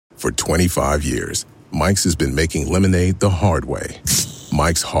For 25 years, Mike's has been making lemonade the hard way.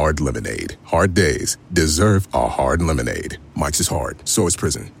 Mike's Hard Lemonade. Hard days deserve a hard lemonade. Mike's is hard, so is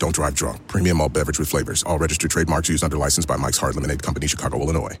prison. Don't drive drunk. Premium malt beverage with flavors. All registered trademarks used under license by Mike's Hard Lemonade Company, Chicago,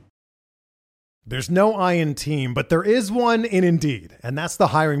 Illinois. There's no I in team, but there is one in Indeed, and that's the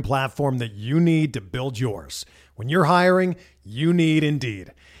hiring platform that you need to build yours. When you're hiring, you need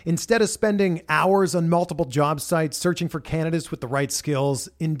Indeed. Instead of spending hours on multiple job sites searching for candidates with the right skills,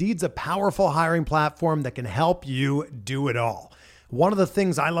 Indeed's a powerful hiring platform that can help you do it all. One of the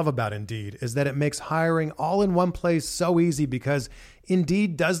things I love about Indeed is that it makes hiring all in one place so easy because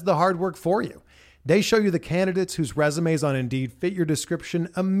Indeed does the hard work for you. They show you the candidates whose resumes on Indeed fit your description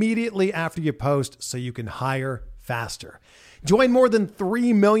immediately after you post so you can hire faster. Join more than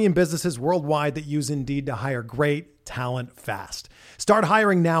 3 million businesses worldwide that use Indeed to hire great talent fast. Start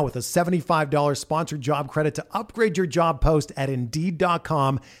hiring now with a $75 sponsored job credit to upgrade your job post at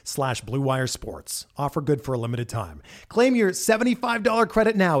Indeed.com/Blue Wire Sports. Offer good for a limited time. Claim your $75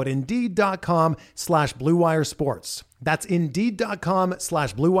 credit now at Indeed.com/Blue Wire Sports. That's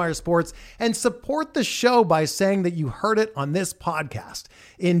Indeed.com/Blue Wire Sports, and support the show by saying that you heard it on this podcast.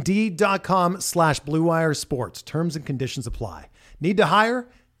 Indeed.com/Blue Wire Sports. Terms and conditions apply. Need to hire?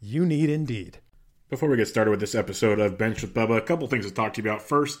 You need Indeed. Before we get started with this episode of Bench with Bubba, a couple things to talk to you about.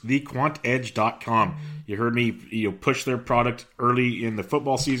 First, thequantedge.com. You heard me push their product early in the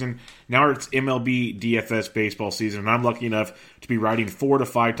football season. Now it's MLB DFS baseball season, and I'm lucky enough to be writing 4 to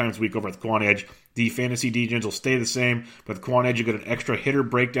 5 times a week over at the Quant Edge. The fantasy DGens will stay the same, but the Quant Edge, you get an extra hitter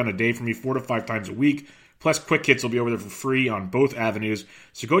breakdown a day from me 4 to 5 times a week. Plus, quick hits will be over there for free on both avenues.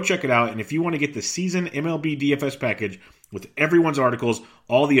 So go check it out. And if you want to get the season MLB DFS package with everyone's articles,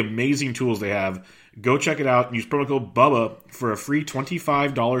 all the amazing tools they have, go check it out and use promo code BUBBA for a free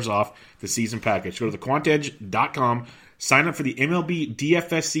 $25 off the season package. Go to thequantedge.com, sign up for the MLB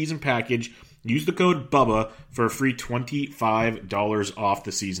DFS season package, use the code BUBBA for a free $25 off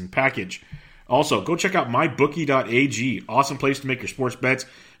the season package. Also, go check out mybookie.ag. Awesome place to make your sports bets.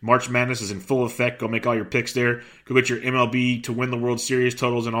 March Madness is in full effect. Go make all your picks there. Go get your MLB to win the World Series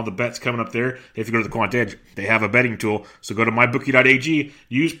totals and all the bets coming up there. If you go to the Quant Edge, they have a betting tool. So go to mybookie.ag.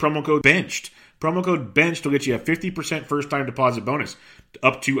 Use promo code BENCHED. Promo code BENCHED will get you a 50% first-time deposit bonus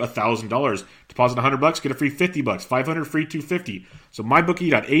up to $1,000. Deposit $100, get a free $50. $500, free $250. So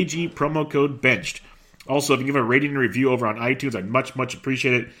mybookie.ag, promo code BENCHED. Also, if you give a rating and review over on iTunes, I'd much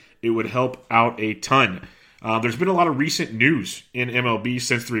appreciate it. It would help out a ton. There's been a lot of recent news in MLB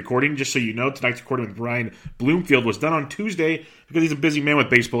since the recording. Just so you know, tonight's recording with Ryan Bloomfield was done on Tuesday because he's a busy man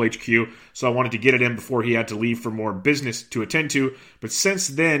with Baseball HQ, so I wanted to get it in before he had to leave for more business to attend to. But since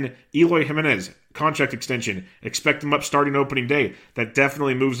then, Eloy Jimenez, contract extension, expect him up starting opening day. That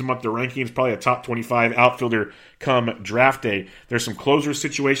definitely moves him up the rankings, probably a top 25 outfielder come draft day. There's some closer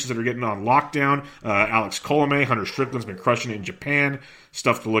situations that are getting on lockdown. Alex Colomé, Hunter Strickland's been crushing it in Japan.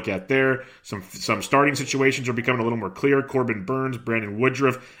 Stuff to look at there. Some starting situations are becoming a little more clear. Corbin Burns, Brandon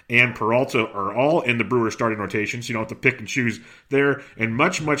Woodruff, and Peralta are all in the Brewers starting rotation, so you don't have to pick and choose there, and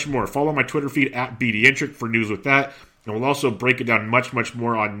much more. Follow my Twitter feed at BDintric for news with that. And we'll also break it down much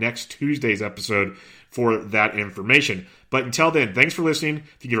more on next Tuesday's episode for that information. But until then, thanks for listening.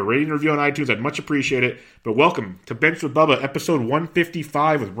 If you give a rating and review on iTunes, I'd much appreciate it. But welcome to Bench with Bubba, episode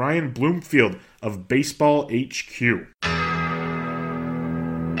 155 with Ryan Bloomfield of Baseball HQ.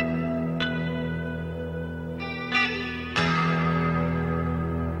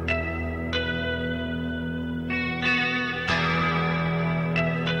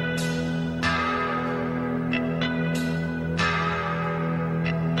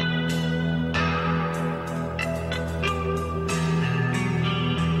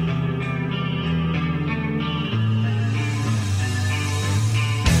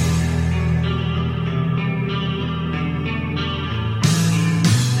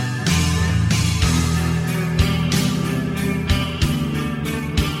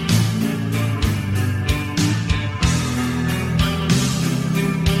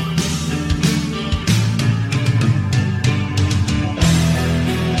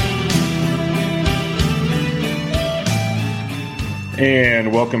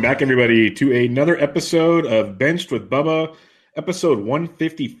 And welcome back, everybody, to another episode of Benched with Bubba, episode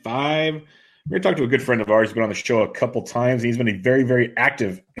 155. We're going to talk to a good friend of ours who's been on the show a couple times. He's been a very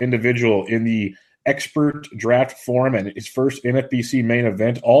active individual in the expert draft forum and his first NFBC main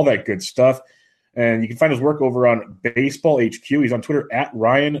event, all that good stuff. And you can find his work over on Baseball HQ. He's on Twitter at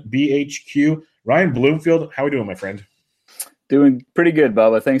RyanBHQ. Ryan Bloomfield, how are we doing, my friend? Doing pretty good,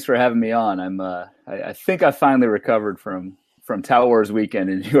 Bubba. Thanks for having me on. I think I finally recovered from TOUT Wars weekend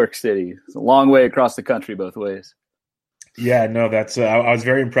in New York City. It's a long way across the country both ways. Yeah, no, that's I was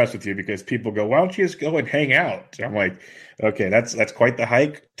very impressed with you because people go, "Why don't you just go and hang out?" I'm like, "Okay, that's quite the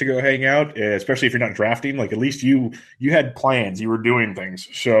hike to go hang out, especially if you're not drafting. Like, at least you had plans, you were doing things."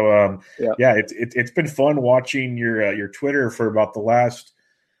 So, Yeah. yeah, it's been fun watching your Twitter for about the last,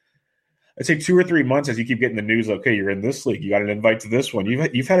 I'd say, 2 or 3 months as you keep getting the news. Okay, you're in this league, you got an invite to this one.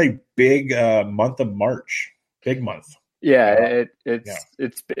 You've had a big month of March, big month. Yeah, Yeah.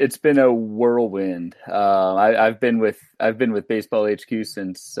 it's been a whirlwind. I've been with Baseball HQ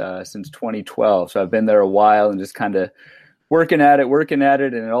since 2012, so I've been there a while and just kind of working at it,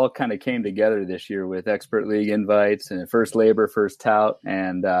 and it all kind of came together this year with Expert League invites and first LABR, first TOUT,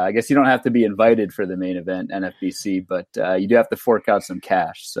 and I guess you don't have to be invited for the main event NFBC, but you do have to fork out some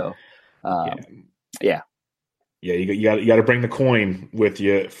cash. So, yeah. Yeah, you got to bring the coin with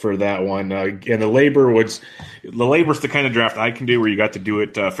you for that one. And the LABR's the kind of draft I can do where you got to do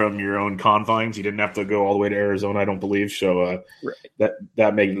it from your own confines. You didn't have to go all the way to Arizona, I don't believe. So Right.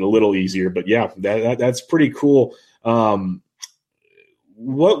 that made it a little easier. But yeah, that's pretty cool.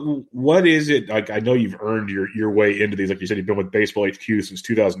 What is it like? I know you've earned your way into these. Like you said, you've been with Baseball HQ since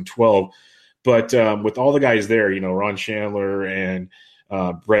 2012. But with all the guys there, Ron Chandler and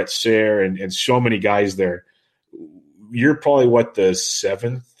Brett Sayre and so many guys there. You're probably the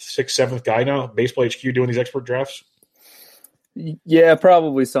sixth, seventh guy now, Baseball HQ, doing these expert drafts. Yeah,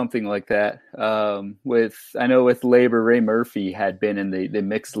 probably something like that. With LABR, Ray Murphy had been in the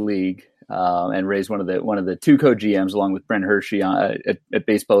mixed league and Ray's one of the two co-GMs along with Brent Hershey at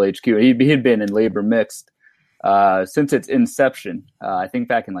Baseball HQ. He had been in LABR mixed since its inception. I think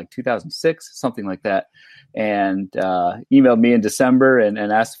back in like 2006, something like that. And emailed me in December and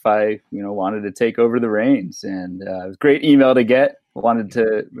asked if I, wanted to take over the reins. And it was a great email to get. Wanted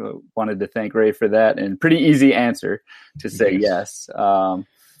to thank Ray for that, and pretty easy answer to say yes.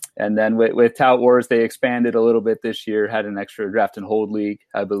 And then with Tout Wars, they expanded a little bit this year, had an extra draft and hold league,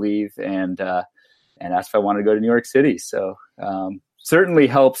 I believe, and asked if I wanted to go to New York City. So certainly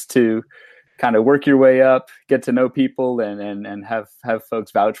helps to kind of work your way up, get to know people, and have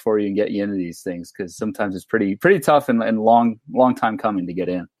folks vouch for you and get you into these things, because sometimes it's pretty tough and long time coming to get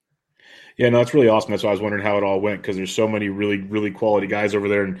in. Yeah, no, it's really awesome. That's why I was wondering how it all went, because there's so many really, really quality guys over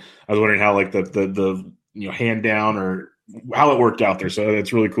there, and I was wondering how like the hand down or how it worked out there. So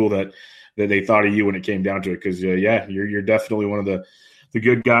it's really cool that they thought of you when it came down to it, because you're definitely one of the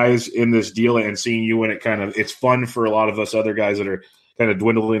good guys in this deal, and seeing you when it's fun for a lot of us other guys that are kind of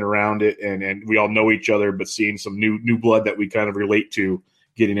dwindling around it, and we all know each other, but seeing some new blood that we kind of relate to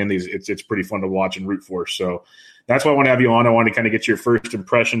getting in these, it's pretty fun to watch and root for. So that's why I want to have you on. I want to kind of get your first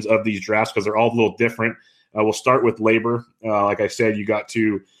impressions of these drafts, because they're all a little different. We'll start with LABR. Like I said, you got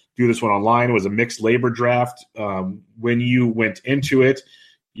to do this one online. It was a mixed LABR draft. When you went into it,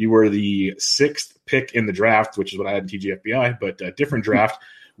 you were the 6th pick in the draft, which is what I had in TGFBI, but a different draft.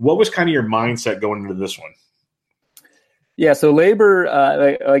 What was kind of your mindset going into this one? Yeah, so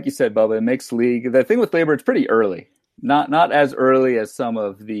LABR, like you said, Bubba, mixed league. The thing with LABR, it's pretty early. Not as early as some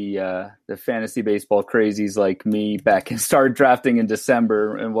of the fantasy baseball crazies like me back and started drafting in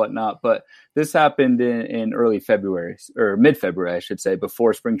December and whatnot. But this happened in early February, or mid-February, I should say,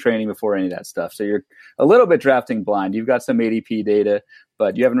 before spring training, before any of that stuff. So you're a little bit drafting blind. You've got some ADP data,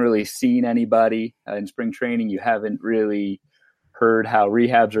 but you haven't really seen anybody in spring training. You haven't really heard how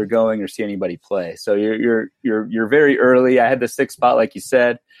rehabs are going or see anybody play. So you're very early. I had the 6th spot, like you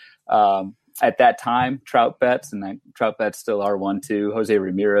said. At that time, Trout Bets, and Trout Bets still are 1-2. Jose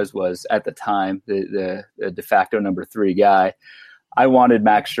Ramirez was at the time the de facto number 3 guy. I wanted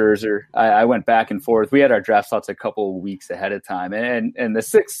Max Scherzer. I went back and forth. We had our draft slots a couple of weeks ahead of time, and the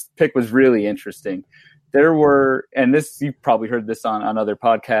 6th pick was really interesting. There were, and this, you've probably heard this on other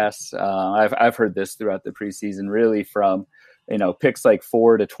podcasts. I've heard this throughout the preseason, really from picks like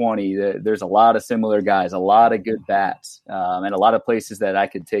 4 to 20. There's a lot of similar guys, a lot of good bats, and a lot of places that I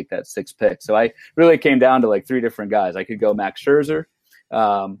could take that 6th pick. So I really came down to like 3 different guys. I could go Max Scherzer,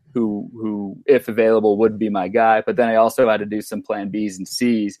 who if available would be my guy, but then I also had to do some plan B's and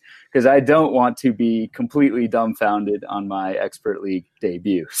C's, because I don't want to be completely dumbfounded on my expert league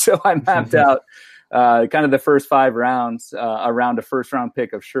debut. So I mapped out kind of the first 5 rounds around a first-round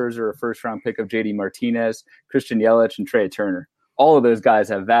pick of Scherzer, a first-round pick of JD Martinez, Christian Yelich, and Trey Turner. All of those guys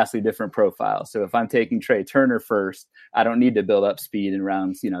have vastly different profiles. So if I'm taking Trey Turner first, I don't need to build up speed in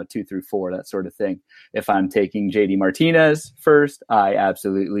rounds 2 through 4, that sort of thing. If I'm taking JD Martinez first, I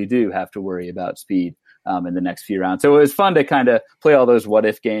absolutely do have to worry about speed in the next few rounds. So it was fun to kind of play all those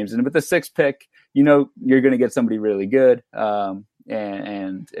what-if games. And with the 6th pick, you're going to get somebody really good.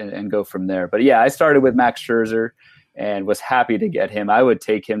 And go from there. But yeah, I started with Max Scherzer, and was happy to get him. I would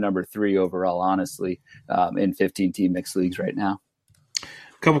take him number 3 overall, honestly, in 15-team mixed leagues right now.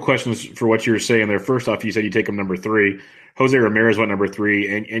 A couple questions for what you were saying there. First off, you said you take him number 3. Jose Ramirez went number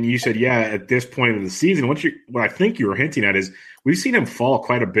 3, and you said, yeah, at this point of the season, what I think you were hinting at is we've seen him fall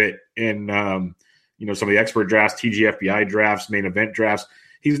quite a bit in some of the expert drafts, TGFBI drafts, main event drafts.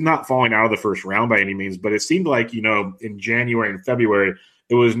 He's not falling out of the first round by any means, but it seemed like, in January and February,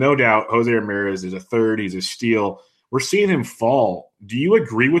 it was no doubt Jose Ramirez is a third, he's a steal. We're seeing him fall. Do you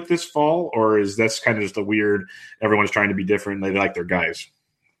agree with this fall, or is this kind of just a weird, everyone's trying to be different, and they like their guys?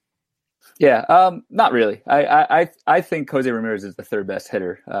 Yeah, not really. I think Jose Ramirez is the third best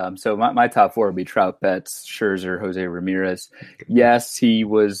hitter. So my top 4 would be Trout, Betts, Scherzer, Jose Ramirez. Yes, he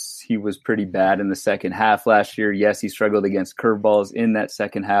was pretty bad in the second half last year. Yes, he struggled against curveballs in that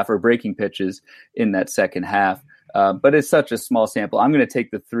second half, or breaking pitches in that second half. But it's such a small sample. I'm going to take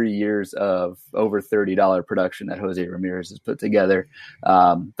the 3 years of over $30 production that Jose Ramirez has put together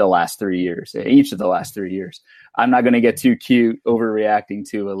the last 3 years, each of the last 3 years. I'm not going to get too cute overreacting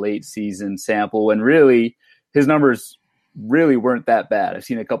to a late season sample when really his numbers really weren't that bad. I've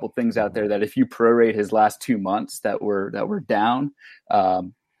seen a couple things out there that if you prorate his last 2 months that were down, a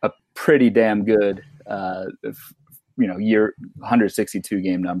pretty damn good year 162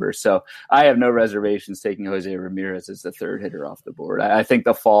 game numbers. So I have no reservations taking Jose Ramirez as the third hitter off the board. I think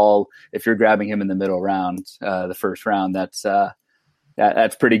the fall, if you're grabbing him in the middle round, the first round, that's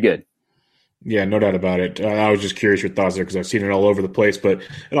pretty good. Yeah, no doubt about it. I was just curious your thoughts there because I've seen it all over the place, but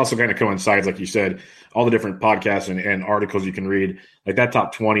it also kind of coincides, like you said, all the different podcasts and articles you can read. Like that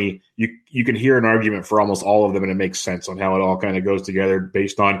top 20, you can hear an argument for almost all of them, and it makes sense on how it all kind of goes together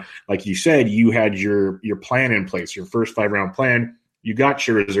based on, like you said, you had your plan in place, your first 5-round plan. You got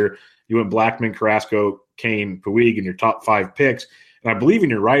Scherzer, you went Blackmon, Carrasco, Kane, Puig in your top 5 picks. And I believe in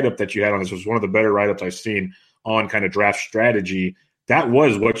your write-up that you had on this was one of the better write-ups I've seen on kind of draft strategy. That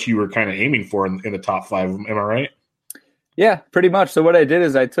was what you were kind of aiming for in the top 5. Am I right? Yeah, pretty much. So what I did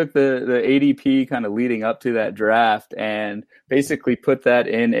is I took the ADP kind of leading up to that draft and basically put that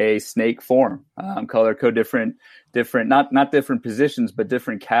in a snake form, color code different, not different positions, but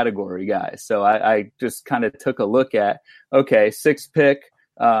different category guys. So I just kind of took a look at, okay, 6th pick,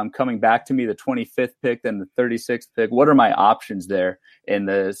 coming back to me, the 25th pick, then the 36th pick. What are my options there in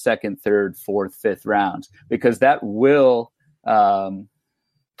the 2nd, 3rd, 4th, 5th rounds? Because that will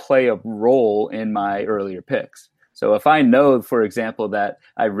play a role in my earlier picks. So if I know, for example, that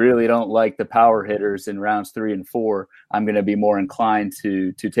I really don't like the power hitters in rounds 3 and 4, I'm going to be more inclined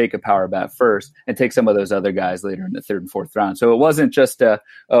to take a power bat first and take some of those other guys later in the 3rd and 4th round. So it wasn't just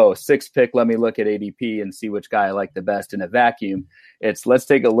 6th pick, let me look at ADP and see which guy I like the best in a vacuum. It's let's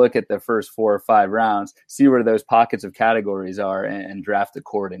take a look at the first 4 or 5 rounds, see where those pockets of categories are, and draft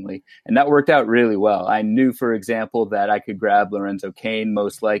accordingly. And that worked out really well. I knew, for example, that I could grab Lorenzo Cain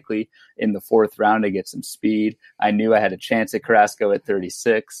most likely in the 4th round to get some speed. I knew I had a chance at Carrasco at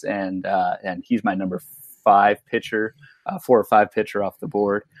 36, and he's my number 5 pitcher, 4 or 5 pitcher off the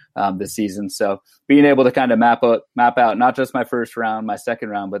board this season. So being able to kind of map out not just my first round, my second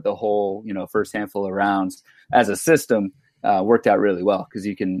round, but the whole first handful of rounds as a system worked out really well because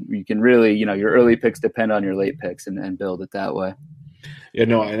you can really your early picks depend on your late picks and build it that way. Yeah,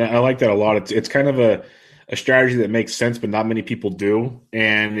 no, and I like that a lot. It's kind of a strategy that makes sense, but not many people do.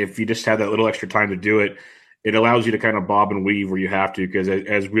 And if you just have that little extra time to do it, it allows you to kind of bob and weave where you have to, because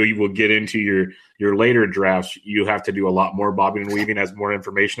as we will get into your later drafts, you have to do a lot more bobbing and weaving as more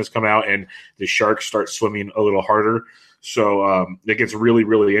information has come out and the sharks start swimming a little harder. So it gets really,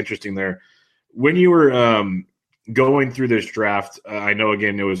 really interesting there. When you were going through this draft, I know,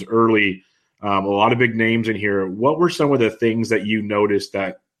 again, it was early, a lot of big names in here. What were some of the things that you noticed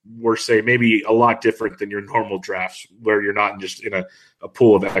that were, say, maybe a lot different than your normal drafts where you're not just in a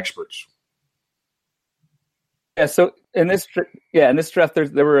pool of experts? Yeah, so in this draft,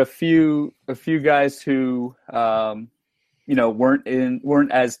 there were a few guys who weren't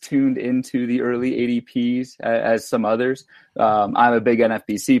as tuned into the early ADPs as some others. I'm a big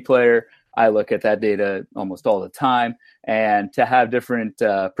NFBC player. I look at that data almost all the time, and to have different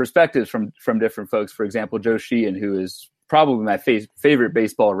perspectives from different folks. For example, Joe Sheehan, who is probably my favorite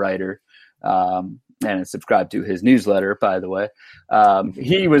baseball writer, and I subscribe to his newsletter, by the way.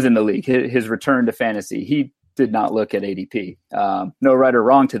 He was in the league. His return to fantasy, he did not look at ADP. No right or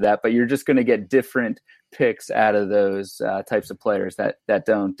wrong to that, but you're just going to get different picks out of those types of players that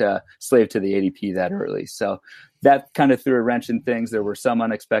don't slave to the ADP that early. So that kind of threw a wrench in things. There were some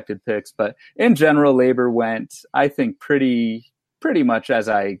unexpected picks, but in general, LABR went, I think, pretty much as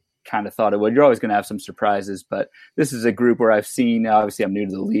I kind of thought it would. You're always going to have some surprises, but this is a group where I've seen, obviously I'm new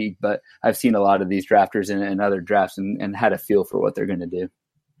to the league, but I've seen a lot of these drafters in other drafts and had a feel for what they're going to do.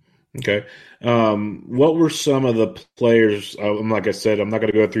 Okay. What were some of the players, like I said, I'm not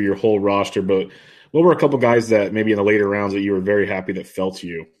going to go through your whole roster, but what were a couple guys that maybe in the later rounds that you were very happy that fell to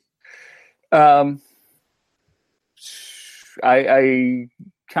you? I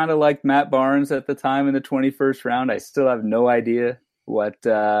kind of liked Matt Barnes at the time in the 21st round. I still have no idea what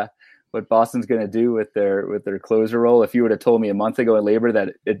Boston's going to do with their closer role. If you would have told me a month ago in LABR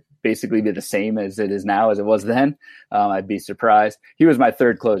that it'd basically be the same as it is now as it was then, I'd be surprised. He was my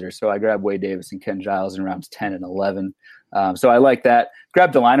third closer, so I grabbed Wade Davis and Ken Giles in rounds 10 and 11. So I like that.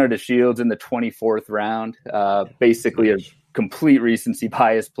 Grabbed Delino DeShields in the 24th round. Basically a complete recency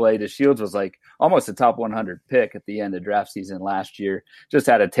bias play. DeShields was like almost a top 100 pick at the end of draft season last year. Just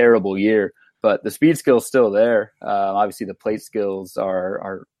had a terrible year, but the speed skill's still there. Obviously the plate skills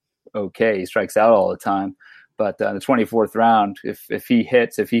are okay. He strikes out all the time, but in the 24th round, if he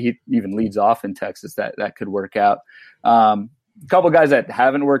hits, if he even leads off in Texas, that could work out. A couple guys that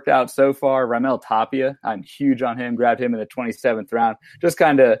haven't worked out so far. Raimel Tapia, I'm huge on him. Grabbed him in the 27th round. Just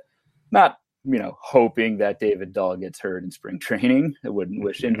kind of not, hoping that David Dahl gets hurt in spring training. I wouldn't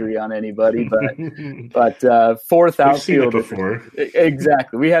wish injury on anybody, but fourth outfield. We've seen it before.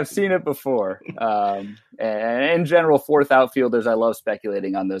 Exactly. We have seen it before. And in general, fourth outfielders, I love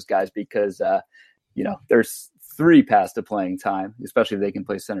speculating on those guys because, there's 3 paths to playing time, especially if they can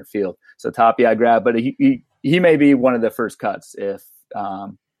play center field. So Tapia I grab, but he may be one of the first cuts if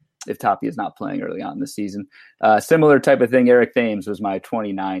Tapia is not playing early on in the season. Similar type of thing. Eric Thames was my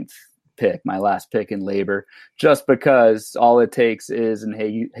 29th pick, my last pick in LABR, just because all it takes is an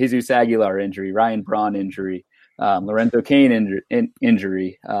Jesus Aguilar injury, Ryan Braun injury, Lorenzo Cain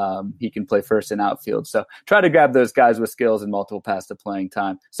injury. He can play first and outfield. So try to grab those guys with skills and multiple paths to playing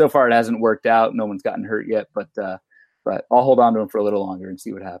time. So far, it hasn't worked out. No one's gotten hurt yet, but I'll hold on to him for a little longer and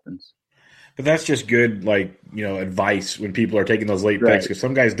see what happens. But that's just good, advice when people are taking those late picks, because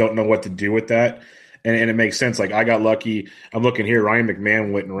some guys don't know what to do with that. And it makes sense. Like, I got lucky. I'm looking here. Ryan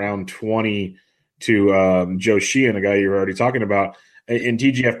McMahon went in round 20 to Joe Sheehan, a guy you were already talking about. In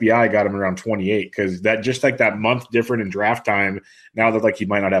TGFBI, got him around 28 because that just like that month different in draft time. Now that he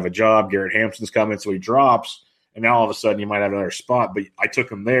might not have a job, Garrett Hampson's coming, so he drops, and now all of a sudden he might have another spot. But I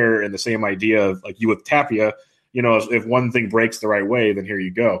took him there, and the same idea of like you with Tapia. If one thing breaks the right way, then here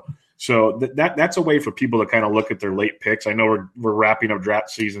you go. So that's a way for people to kind of look at their late picks. I know we're wrapping up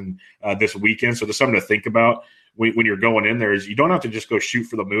draft season this weekend, so there's something to think about when you're going in there. Is you don't have to just go shoot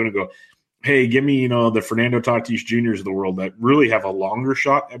for the moon and go, hey, give me the Fernando Tatis Juniors of the world that really have a longer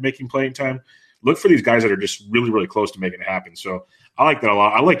shot at making playing time. Look for these guys that are just really, really close to making it happen. So I like that a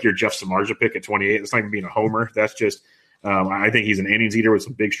lot. I like your Jeff Samardzija pick at 28. It's not even being a homer. That's just I think he's an innings eater with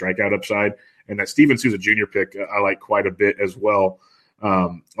some big strikeout upside. And that Steven Souza Jr. pick I like quite a bit as well. A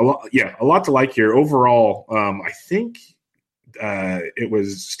lot to like here. Overall, I think it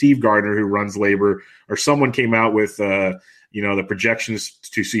was Steve Gardner who runs LABR, or someone came out with the projections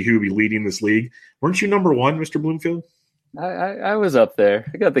to see who would be leading this league. Weren't you number 1, Mr. Bloomfield? I was up there.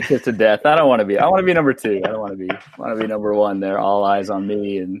 I got the kiss of death. I want to be number 2. I don't want to be number 1 there. All eyes on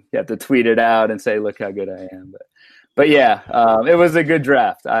me, and you have to tweet it out and say, look how good I am. But yeah, it was a good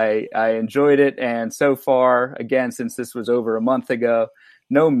draft. I enjoyed it. And so far, again, since this was over a month ago,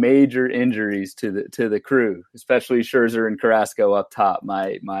 no major injuries to the crew, especially Scherzer and Carrasco up top.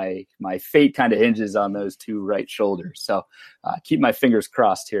 My fate kind of hinges on those 2 right shoulders. So keep my fingers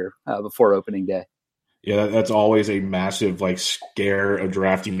crossed here before opening day. Yeah, that's always a massive scare of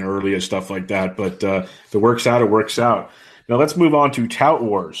drafting early and stuff like that. But if it works out, it works out. Now let's move on to Tout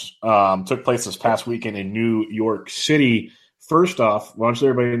Wars. Took place this past weekend in New York City. First off, why don't you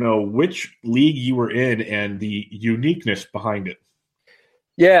let everybody know which league you were in and the uniqueness behind it?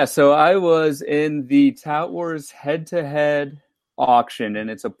 Yeah, so I was in the Tout Wars head-to-head auction, and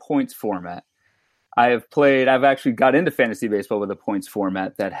it's a points format. I've actually got into fantasy baseball with a points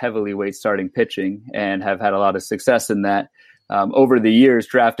format that heavily weights starting pitching, and have had a lot of success in that over the years,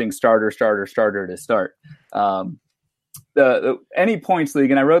 drafting starter to start. Any points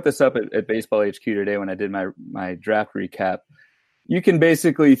league, and I wrote this up at Baseball HQ today when I did my draft recap, you can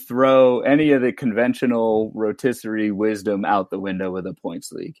basically throw any of the conventional rotisserie wisdom out the window with a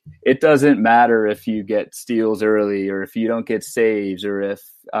points league. It doesn't matter if you get steals early, or if you don't get saves, or if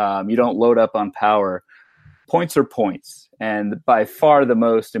you don't load up on power. Points are points. And by far the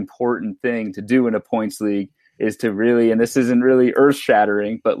most important thing to do in a points league is to really, and this isn't really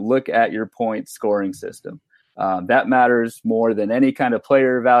earth-shattering, but look at your point scoring system. That matters more than any kind of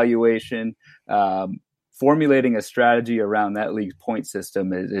player evaluation. formulating a strategy around that league's point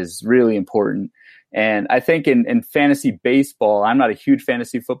system is really important. And I think in fantasy baseball, I'm not a huge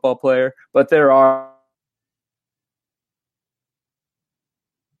fantasy football player, but there are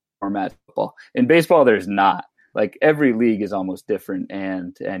format football. In baseball, there's not. Like, every league is almost different,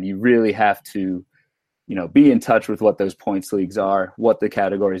 and you really have to, be in touch with what those points leagues are, what the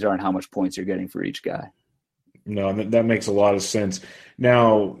categories are, and how much points you're getting for each guy. No, that makes a lot of sense.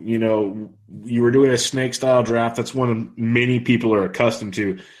 Now, you were doing a snake style draft. That's one many people are accustomed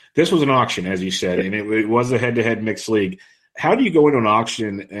to. This was an auction, as you said, and it was a head-to-head mixed league. How do you go into an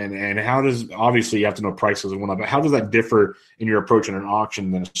auction, and how does, obviously you have to know prices and whatnot, but how does that differ in your approach in an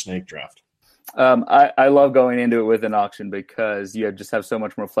auction than a snake draft? I love going into it with an auction because you just have so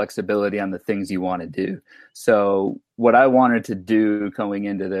much more flexibility on the things you want to do. So what I wanted to do going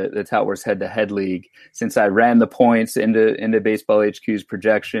into the Tout Wars head-to-head league, since I ran the points into Baseball HQ's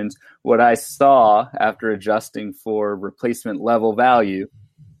projections, what I saw after adjusting for replacement level value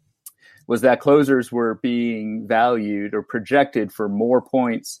was that closers were being valued or projected for more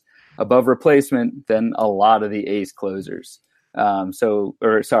points above replacement than a lot of the ace closers.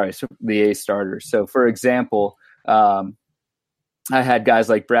 The ace starters. So, for example, I had guys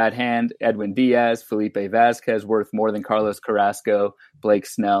like Brad Hand, Edwin Diaz, Felipe Vasquez worth more than Carlos Carrasco, Blake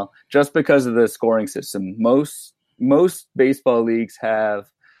Snell, just because of the scoring system. Most baseball leagues have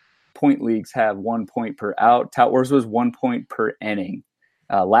 1 point per out. Tout Wars was 1 point per inning.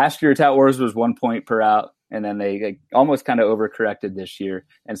 Last year, Tout Wars was 1 point per out. And then they almost kind of overcorrected this year.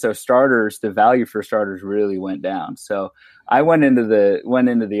 And so the value for starters really went down. So I went into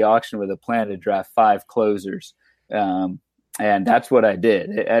the auction with a plan to draft 5 closers. And that's what I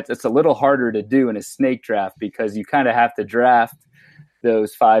did. It's a little harder to do in a snake draft because you kind of have to draft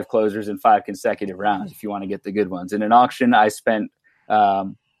those 5 closers in 5 consecutive rounds if you want to get the good ones. In an auction, I spent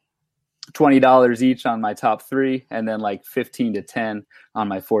 $20 each on my top 3, and then like 15 to 10 on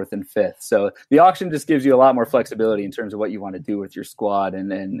my 4th and 5th. So the auction just gives you a lot more flexibility in terms of what you want to do with your squad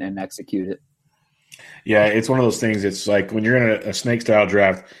and execute it. Yeah, it's one of those things. It's like when you're in a snake style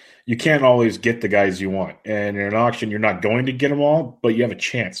draft, you can't always get the guys you want. And in an auction, you're not going to get them all, but you have a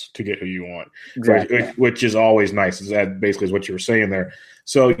chance to get who you want, exactly. which is always nice. That basically is what you were saying there.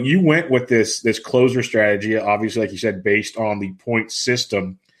 So you went with this closer strategy, obviously, like you said, based on the point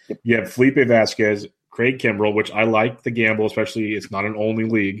system. You have Felipe Vasquez, Craig Kimbrell, which I like the gamble, especially it's not an only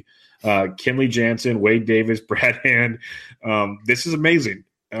league. Kenley Jansen, Wade Davis, Brad Hand. This is amazing.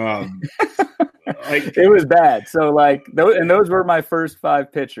 It was bad. So those were my first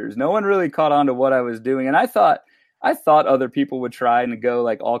 5 pitchers. No one really caught on to what I was doing. And I thought other people would try and go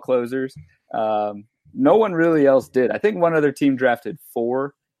like all closers. No one really else did. I think one other team drafted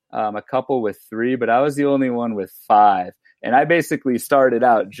 4, a couple with 3, but I was the only one with 5. And I basically started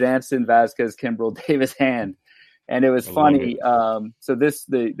out Jansen, Vasquez, Kimbrell, Davis, Hand. And it was funny. So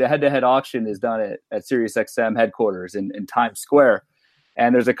the head-to-head auction is done at SiriusXM headquarters in Times Square.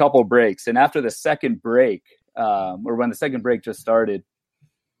 And there's a couple breaks. And after the second break, or when the second break just started,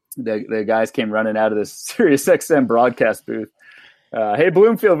 the guys came running out of the SiriusXM broadcast booth. Hey,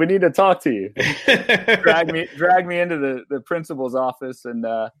 Bloomfield, we need to talk to you. drag me into the principal's office and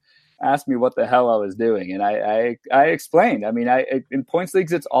asked me what the hell I was doing. And I explained. I mean, in points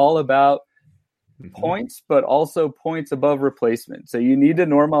leagues, it's all about points, but also points above replacement. So you need to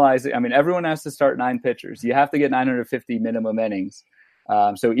normalize it. I mean, everyone has to start 9 pitchers. You have to get 950 minimum innings.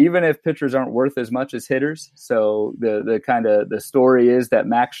 So even if pitchers aren't worth as much as hitters, so the story is that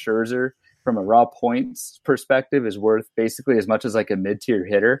Max Scherzer, from a raw points perspective, is worth basically as much as like a mid-tier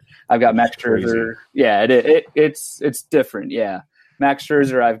hitter. I've got Max Scherzer. Yeah, it's different. Yeah. Max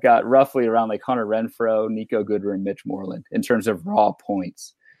Scherzer, I've got roughly around like Hunter Renfroe, Nico Goodwin, Mitch Moreland in terms of raw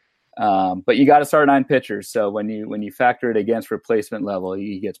points. But you got to start 9 pitchers. So when you factor it against replacement level,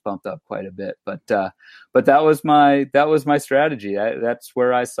 he gets bumped up quite a bit. But that was my strategy. That's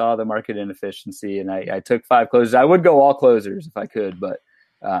where I saw the market inefficiency, and I took 5 closers. I would go all closers if I could, but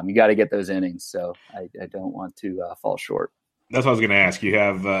you got to get those innings. So I don't want to fall short. That's what I was going to ask. You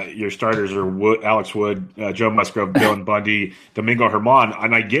have your starters are Alex Wood, Joe Musgrove, Dylan Bundy, Domingo Germán,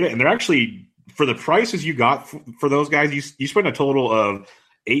 and I get it. And they're actually, for the prices you got for those guys, you spent a total of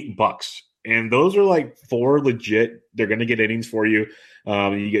 $8, and those are like 4 legit. They're going to get innings for you.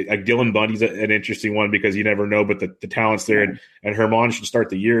 You get like Dylan Bundy's an interesting one because you never know, but the talent's there, and Germán should start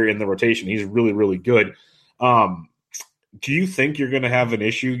the year in the rotation. He's really, really good. Do you think you're going to have an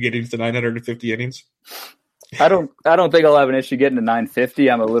issue getting to 950 innings? I don't think I'll have an issue getting to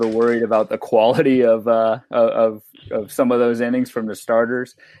 950. I'm a little worried about the quality of some of those innings from the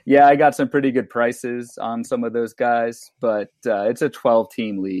starters. Yeah, I got some pretty good prices on some of those guys, but it's a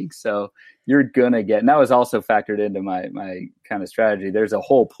 12-team league, so you're gonna get. And that was also factored into my kind of strategy. There's a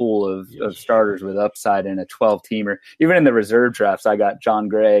whole pool of starters with upside in a 12-teamer. Even in the reserve drafts, I got John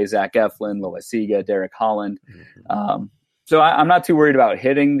Gray, Zach Eflin, Loaiziga, Derek Holland. So I'm not too worried about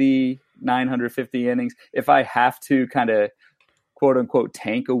hitting the 950 innings. If I have to kind of quote unquote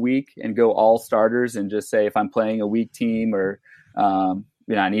tank a week and go all starters and just say if I'm playing a weak team or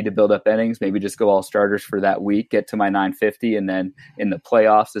I need to build up innings, maybe just go all starters for that week, get to my 950, and then in the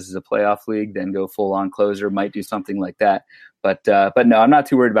playoffs, this is a playoff league, then go full on closer, might do something like that. But no, I'm not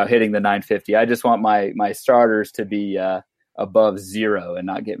too worried about hitting the 950. I just want my starters to be above 0 and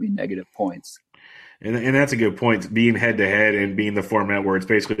not get me negative points. And that's a good point. Being head-to-head and being the format where it's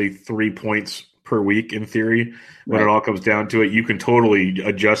basically 3 points per week in theory, when it all comes down to it, you can totally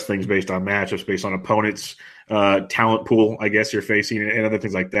adjust things based on matchups, based on opponents' talent pool, I guess, you're facing, and other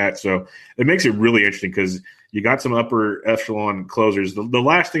things like that. So it makes it really interesting because you got some upper echelon closers. The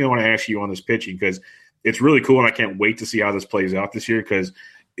last thing I want to ask you on this pitching, because it's really cool, and I can't wait to see how this plays out this year, because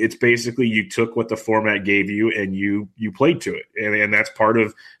it's basically you took what the format gave you and you played to it. And that's part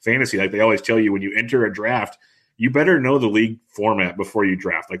of fantasy. Like they always tell you, when you enter a draft, you better know the league format before you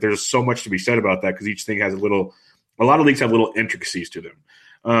draft. Like there's so much to be said about that because each thing has a lot of leagues have little intricacies to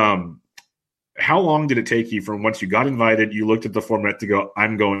them. How long did it take you from once you got invited, you looked at the format to go,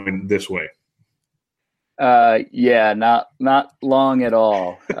 I'm going this way? Yeah, not long at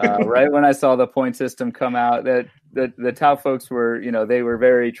all. Right when I saw the point system come out, that the TOUT folks were, they were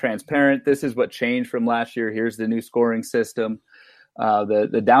very transparent. This is what changed from last year. Here's the new scoring system.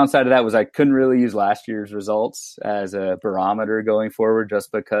 The downside of that was I couldn't really use last year's results as a barometer going forward,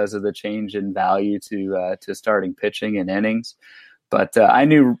 just because of the change in value to starting pitching and innings. But I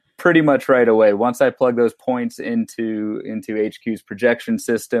knew pretty much right away, once I plugged those points into HQ's projection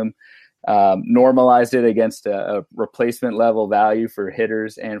system, normalized it against a replacement level value for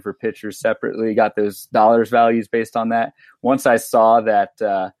hitters and for pitchers separately, got those dollars values based on that. Once I saw that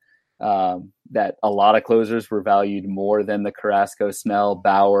that a lot of closers were valued more than the Carrasco, Snell,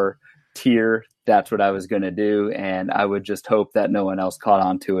 Bauer tier, that's what I was going to do. And I would just hope that no one else caught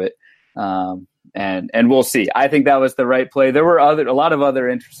on to it. And we'll see. I think that was the right play. There were a lot of other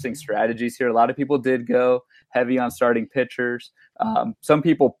interesting strategies here. A lot of people did go heavy on starting pitchers. Some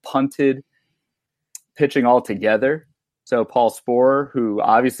people punted pitching altogether. So Paul Sporer, who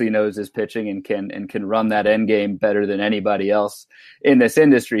obviously knows his pitching and can run that end game better than anybody else in this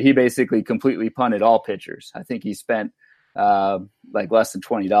industry, he basically completely punted all pitchers. I think he spent less than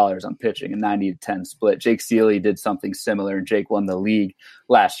 $20 on pitching, a 90-10 split. Jake Seeley did something similar, and Jake won the league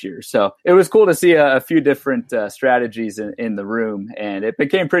last year. So it was cool to see a few different strategies in the room, and it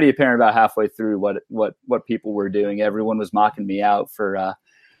became pretty apparent about halfway through what people were doing. Everyone was mocking me out for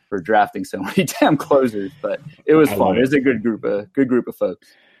drafting so many damn closers, but it was fun. It was a good group of folks.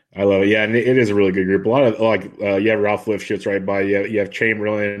 I love it. Yeah, and it is a really good group. A lot of you have Ralph Lifshitz right by you. You have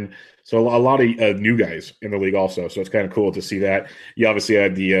Chamberlain. So a lot of new guys in the league also. So it's kind of cool to see that. You obviously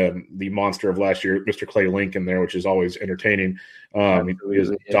had the monster of last year, Mr. Clay Lincoln there, which is always entertaining. He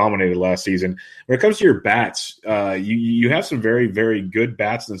was dominated last season. When it comes to your bats, you have some very, very good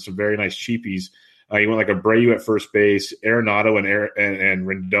bats and some very nice cheapies. You went like Abreu at first base, Arenado and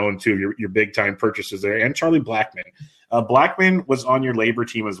Rendon, two of your big-time purchases there, and Charlie Blackmon. Blackmon was on your labor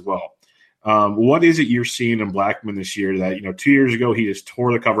team as well. What is it you're seeing in Blackmon this year that, 2 years ago he just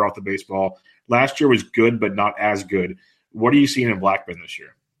tore the cover off the baseball? Last year was good, but not as good. What are you seeing in Blackmon this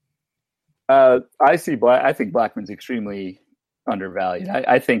year? I think Blackmon's extremely undervalued.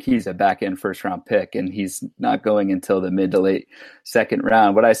 I think he's a back-end first-round pick, and he's not going until the mid to late second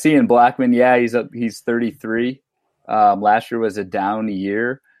round. What I see in Blackmon, he's 33. Last year was a down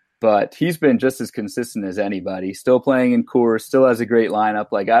year, but he's been just as consistent as anybody. Still playing in Coors, still has a great lineup.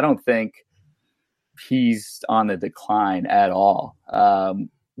 Like, I don't think he's on the decline at all.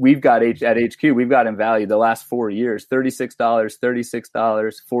 We've got at HQ, we've got him valued the last 4 years, $36,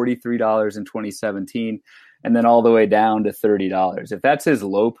 $46, $43 in 2017. And then all the way down to $30. If that's his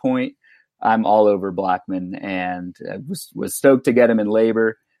low point, I'm all over Blackmon, and was stoked to get him in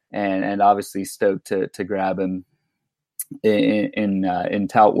labor, and obviously stoked to grab him in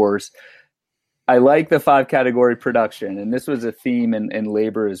Tout Wars. I like the 5-category production, and this was a theme in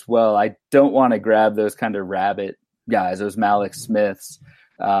labor as well. I don't want to grab those kind of rabbit guys, those Malik Smiths,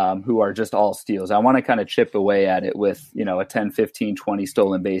 who are just all steals. I want to kind of chip away at it with, a 10, 15, 20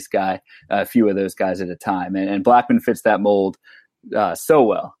 stolen base guy, a few of those guys at a time. And Blackmon fits that mold so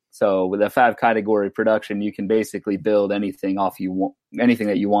well. So with a 5-category production, you can basically build anything that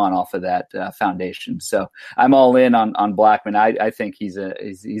you want off of that foundation. So I'm all in on Blackman. I think he's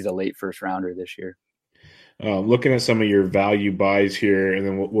a late first rounder this year. Looking at some of your value buys here, and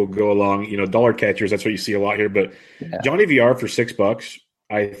then we'll go along. Dollar catchers, that's what you see a lot here. But yeah. Johnny VR for $6,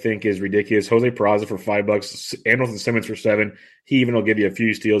 I think, is ridiculous. Jose Peraza for $5. Anderson Simmons for $7. He even will give you a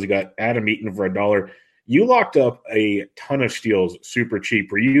few steals. You got Adam Eaton for $1. You locked up a ton of steals super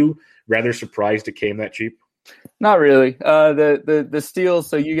cheap. Were you rather surprised it came that cheap? Not really. The steals,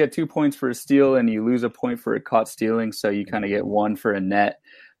 so you get 2 points for a steal and you lose a point for a caught stealing. So you kind of get 1 for a net.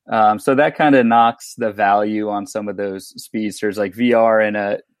 So that kind of knocks the value on some of those speedsters. Like VR in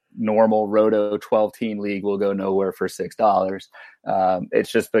a normal Roto 12-team league will go nowhere for $6.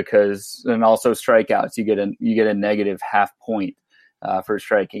 It's just because, and also strikeouts, you get a negative half point for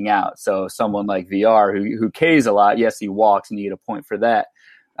striking out. So someone like VR who Ks a lot, yes, he walks and you get a point for that,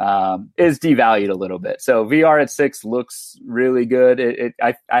 is devalued a little bit. So VR at 6 looks really good.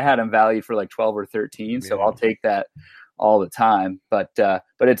 I had him valued for like 12 or 13, so I'll take that all the time. But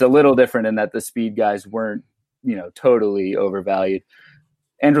it's a little different in that the speed guys weren't, totally overvalued.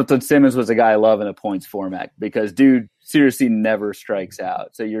 Andrelton Simmons was a guy I love in a points format because dude seriously never strikes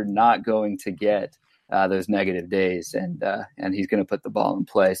out. So you're not going to get those negative days, and he's going to put the ball in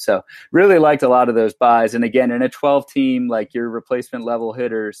play. So really liked a lot of those buys. And again, in a 12-team, like your replacement level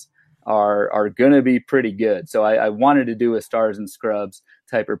hitters are going to be pretty good. So I wanted to do a stars and scrubs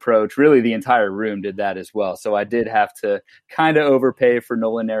type approach. Really, the entire room did that as well. So I did have to kind of overpay for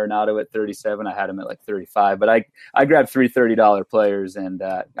Nolan Arenado at 37. I had him at like 35, but I grabbed 3 $30 players, and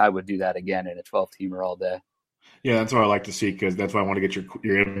I would do that again in a 12-teamer all day. Yeah, that's what I like to see, because that's why I want to get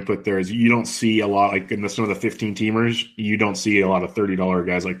your input there. Is you don't see a lot, like in some of the 15-teamers, you don't see a lot of $30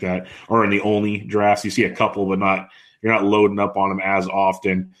 guys like that. Or in the only drafts, you see a couple, but you're not loading up on them as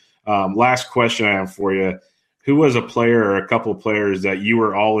often. Last question I have for you. Who was a player or a couple of players that you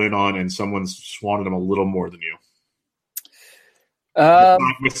were all in on and someone wanted them a little more than you?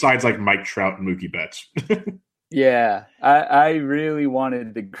 Besides like Mike Trout and Mookie Betts. Yeah, I really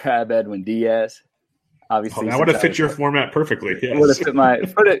wanted to grab Edwin Diaz. Obviously, that would have fit your format perfectly. Yes. Would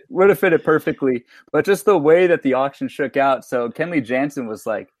have fit it perfectly. But just the way that the auction shook out. So Kenley Jansen was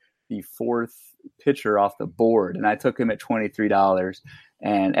like the 4th pitcher off the board, and I took him at $23.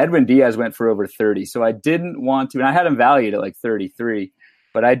 And Edwin Diaz went for over 30. So I didn't want to, and I had him valued at like 33,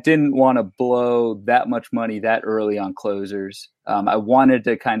 but I didn't want to blow that much money that early on closers. I wanted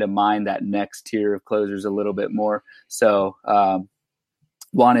to kind of mine that next tier of closers a little bit more. So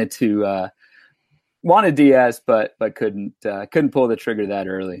wanted Diaz, but couldn't pull the trigger that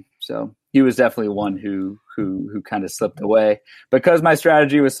early. So he was definitely one who kind of slipped away because my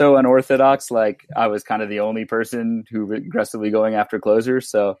strategy was so unorthodox. Like I was kind of the only person who was aggressively going after closers.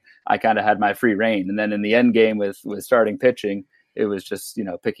 So I kind of had my free reign. And then in the end game with starting pitching, it was just,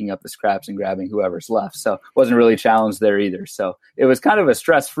 picking up the scraps and grabbing whoever's left. So wasn't really challenged there either. So it was kind of a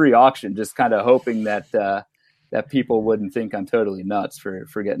stress-free auction, just kind of hoping that people wouldn't think I'm totally nuts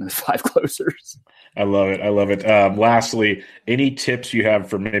for getting those 5 closers. I love it. Lastly, any tips you have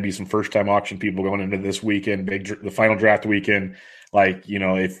for maybe some first-time auction people going into this weekend, the final draft weekend? Like,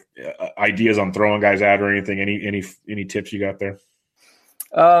 if ideas on throwing guys out or anything, any tips you got there?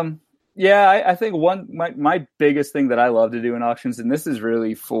 Yeah, I think my biggest thing that I love to do in auctions, and this is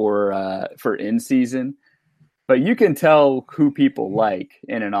really for in season, but you can tell who people like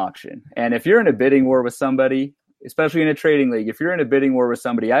in an auction. And if you're in a bidding war with somebody, especially in a trading league, if you're in a bidding war with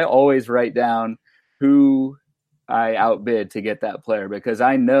somebody, I always write down who I outbid to get that player, because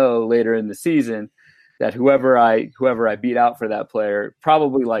I know later in the season that whoever I beat out for that player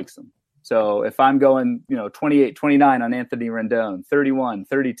probably likes them. So if I'm going, 28, 29 on Anthony Rendon, 31,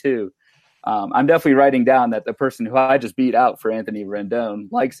 32, I'm definitely writing down that the person who I just beat out for Anthony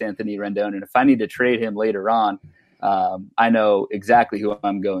Rendon likes Anthony Rendon. And if I need to trade him later on, I know exactly who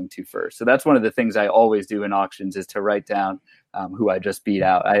I'm going to first. So that's one of the things I always do in auctions, is to write down who I just beat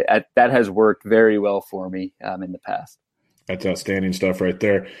out. That has worked very well for me in the past. That's outstanding stuff right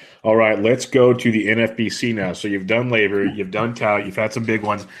there. All right, let's go to the NFBC now. So you've done LABR, you've done TOUT, you've had some big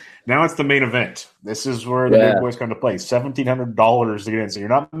ones. Now it's the main event. This is where the big boys come to play. $1,700 to get in. So you're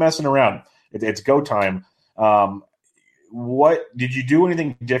not messing around. It's go time. What did you do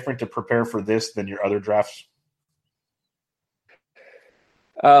anything different to prepare for this than your other drafts?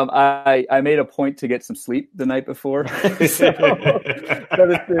 I made a point to get some sleep the night before. so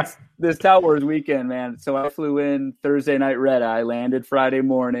this Tout Wars weekend, man. So I flew in Thursday night red eye, landed Friday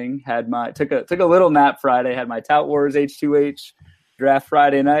morning, took a little nap Friday, had my Tout Wars H2H draft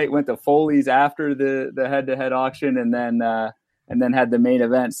Friday night, went to Foley's after the head-to-head auction, and and then had the main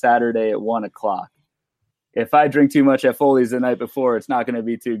event Saturday at 1:00. If I drink too much at Foley's the night before, it's not going to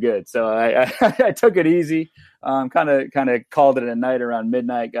be too good. So I took it easy, kind of called it a night around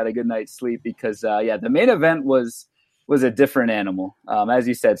midnight, got a good night's sleep because, the main event was a different animal. As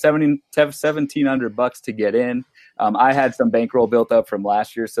you said, $1,700 to get in. I had some bankroll built up from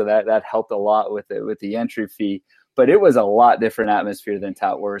last year, so that helped a lot with the entry fee. But it was a lot different atmosphere than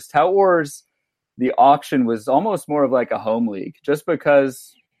TOUT Wars. TOUT Wars, the auction was almost more of like a home league, just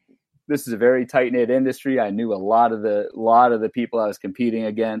because this is a very tight knit industry. I knew a lot of the people I was competing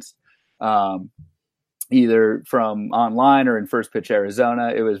against, either from online or in First Pitch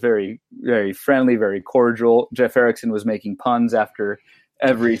Arizona. It was very, very friendly, very cordial. Jeff Erickson was making puns after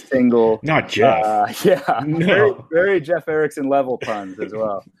every single. Not Jeff. No. Very, very Jeff Erickson level puns as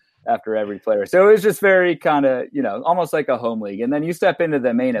well after every player. So it was just very kind of, almost like a home league. And then you step into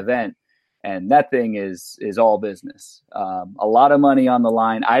the main event, and that thing is all business. A lot of money on the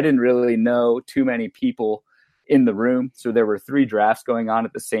line. I didn't really know too many people in the room. So there were 3 drafts going on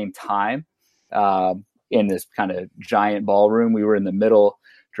at the same time in this kind of giant ballroom. We were in the middle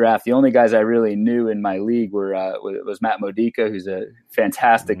draft. The only guys I really knew in my league was Matt Modica, who's a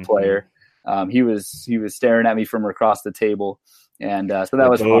fantastic player. He was staring at me from across the table. And so that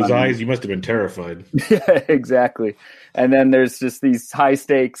was those fun. eyes, you must have been terrified. Yeah, exactly. And then there's just these high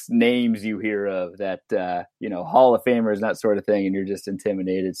stakes names you hear of that, Hall of Famers and that sort of thing, and you're just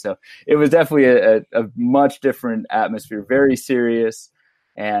intimidated. So it was definitely a much different atmosphere, very serious.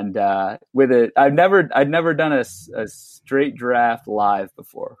 And with it, I'd never done a straight draft live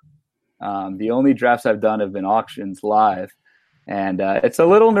before. The only drafts I've done have been auctions live. And it's a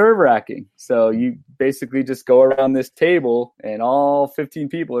little nerve-wracking. So you basically just go around this table, and all 15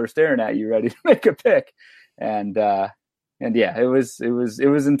 people are staring at you, ready to make a pick. And it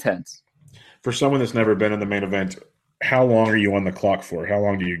was intense. For someone that's never been in the main event, how long are you on the clock for? How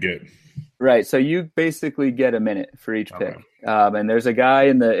long do you get? Right. So you basically get a minute for each pick. And there's a guy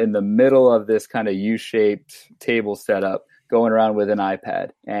in the middle of this kind of U-shaped table setup going around with an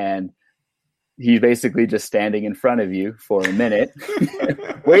iPad, and he's basically just standing in front of you for a minute,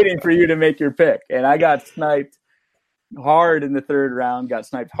 waiting for you to make your pick. And I got sniped hard in the 3rd round, got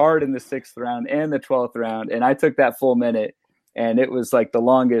sniped hard in the 6th round and the 12th round. And I took that full minute, and it was like the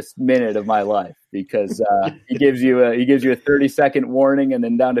longest minute of my life because he gives you a 30-second warning and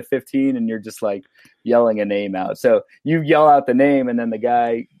then down to 15, and you're just like yelling a name out. So you yell out the name, and then the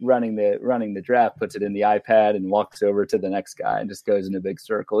guy running the draft puts it in the iPad and walks over to the next guy and just goes in a big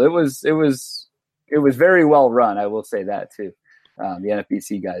circle. It was very well run. I will say that too. The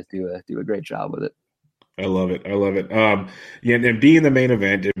NFBC guys do a great job with it. I love it. And being the main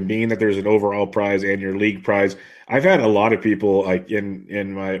event, and being that there's an overall prize and your league prize, I've had a lot of people like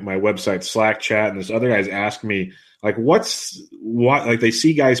in my website Slack chat, and this other guys ask me like, like they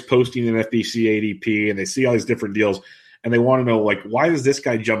see guys posting in NFBC ADP, and they see all these different deals, and they want to know like, why does this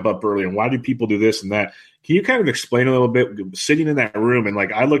guy jump up early, and why do people do this and that? Can you kind of explain a little bit, sitting in that room? And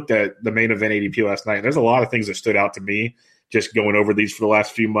like, I looked at the main event ADP last night, and there's a lot of things that stood out to me just going over these for the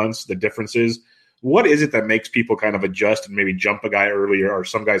last few months, the differences. What is it that makes people kind of adjust and maybe jump a guy earlier, or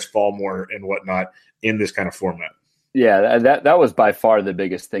some guys fall more and whatnot in this kind of format? Yeah, that was by far the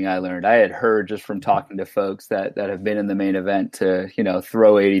biggest thing I learned. I had heard just from talking to folks that have been in the main event to,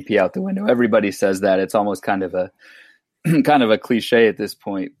 throw ADP out the window. Everybody says that. It's almost kind of a cliche at this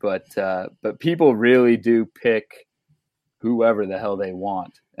point, but people really do pick whoever the hell they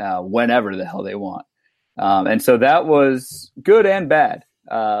want, whenever the hell they want. And so that was good and bad.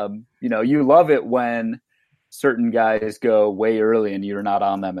 You love it when certain guys go way early and you're not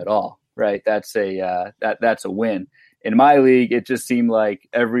on them at all, right? That's a win. In my league, it just seemed like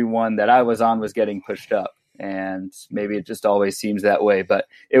everyone that I was on was getting pushed up, and maybe it just always seems that way, but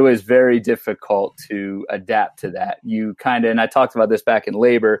it was very difficult to adapt to that. You kind of, and I talked about this back in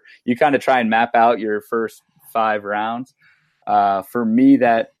LABR, you kind of try and map out your first 5 rounds. For me,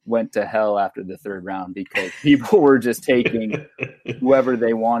 that went to hell after the 3rd round because people were just taking whoever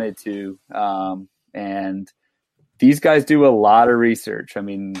they wanted to. And these guys do a lot of research. I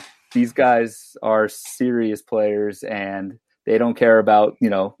mean, these guys are serious players, and they don't care about,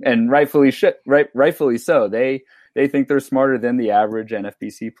 and rightfully so. They think they're smarter than the average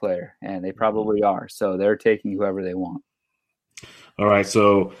NFBC player, and they probably are. So they're taking whoever they want. All right.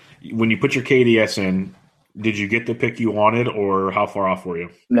 So when you put your KDS in, did you get the pick you wanted, or how far off were you?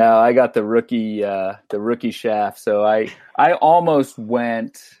 No, I got the rookie shaft. So I almost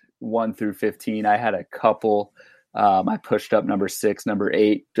went 1 through 15. I had a couple. I pushed up number 6, number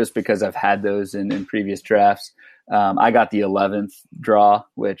 8, just because I've had those in previous drafts. I got the 11th draw,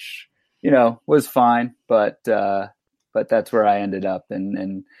 which, was fine, but but that's where I ended up.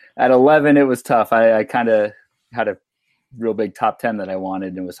 And at 11, it was tough. I kind of had a real big top 10 that I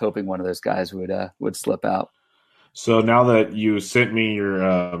wanted and was hoping one of those guys would slip out. So now that you sent me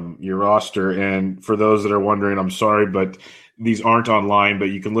your roster, and for those that are wondering, I'm sorry, but these aren't online,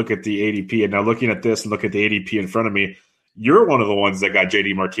 but you can look at the ADP. And now looking at this and look at the ADP in front of me, you're one of the ones that got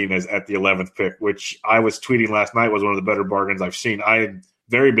JD Martinez at the 11th pick, which I was tweeting last night was one of the better bargains I've seen. I'm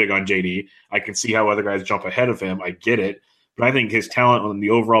very big on JD. I can see how other guys jump ahead of him. I get it. But I think his talent and the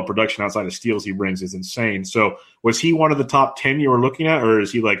overall production outside of steals he brings is insane. So was he one of the top 10 you were looking at, or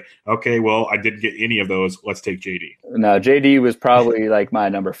is he like, okay, well, I didn't get any of those, let's take JD? No, JD was probably like my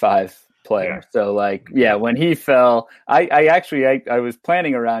number 5 player. Yeah. So like, yeah, when he fell, I was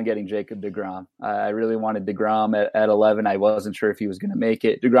planning around getting Jacob deGrom. I really wanted deGrom at 11. I wasn't sure if he was going to make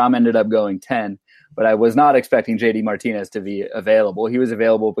it. deGrom ended up going 10, but I was not expecting JD Martinez to be available. He was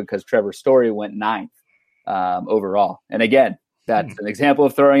available because Trevor Story went 9th. Overall. And again, that's an example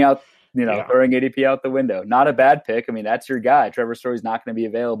of throwing ADP out the window. Not a bad pick. I mean, that's your guy. Trevor Story's not going to be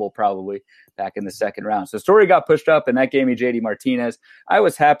available probably back in the second round. So Story got pushed up, and that gave me JD Martinez. I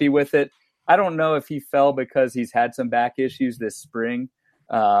was happy with it. I don't know if he fell because he's had some back issues this spring,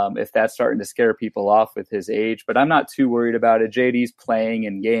 if that's starting to scare people off with his age, but I'm not too worried about it. JD's playing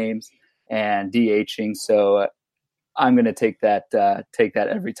in games and DHing, so I'm going to take that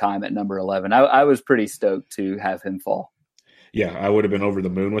every time at number 11. I was pretty stoked to have him fall. Yeah, I would have been over the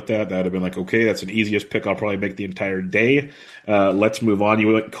moon with that. That would have been like, okay, that's an easiest pick I'll probably make the entire day. Let's move on.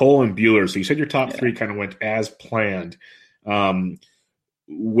 You went Cole and Bueller. So you said your top 3 kind of went as planned. When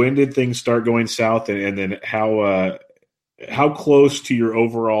did things start going south, and then how close to your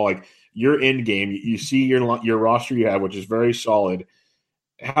overall, like your end game? You see your roster you have, which is very solid.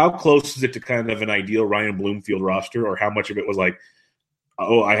 How close is it to kind of an ideal Ryan Bloomfield roster, or how much of it was like,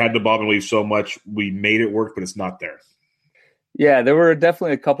 oh, I had to bob and weave so much, we made it work, but it's not there? Yeah, there were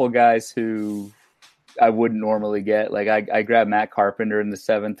definitely a couple guys who I wouldn't normally get. Like I grabbed Matt Carpenter in the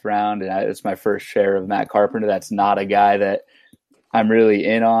 7th round, and it's my first share of Matt Carpenter. That's not a guy that I'm really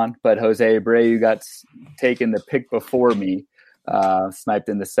in on, but Jose Abreu got taken the pick before me. Sniped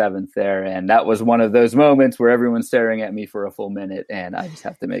in the 7th there, and that was one of those moments where everyone's staring at me for a full minute and I just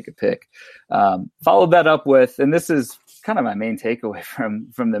have to make a pick. Followed that up with, and this is kind of my main takeaway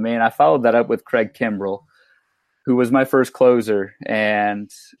from the main, I followed that up with Craig Kimbrell, who was my first closer, and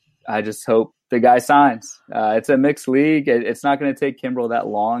I just hope the guy signs. It's a mixed league. It's not going to take Kimbrell that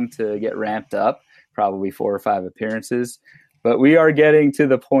long to get ramped up, probably 4 or 5 appearances. But we are getting to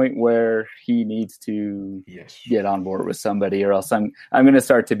the point where he needs to get on board with somebody, or else I'm going to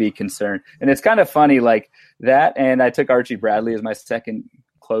start to be concerned. And it's kind of funny, like that. And I took Archie Bradley as my second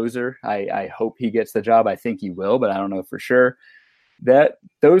closer. I hope he gets the job. I think he will, but I don't know for sure. That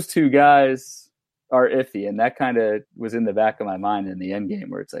those 2 guys are iffy, and that kind of was in the back of my mind in the end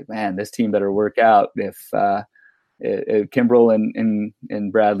game, where it's like, man, this team better work out if Kimbrell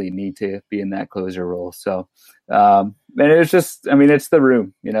and Bradley need to be in that closer role. So. And it was just, I mean, it's the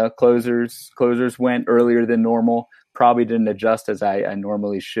room, closers went earlier than normal, probably didn't adjust as I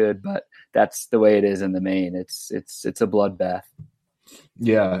normally should, but that's the way it is in the main. It's a bloodbath.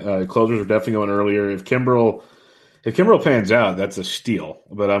 Yeah. Closers are definitely going earlier. If Kimbrell pans out, that's a steal,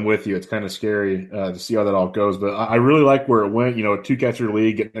 but I'm with you. It's kind of scary to see how that all goes, but I really like where it went. A 2-catcher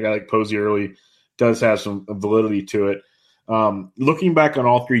league, getting a guy like Posey early does have some validity to it. Looking back on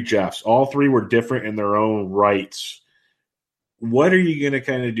all 3 drafts, all 3 were different in their own rights. What are you going to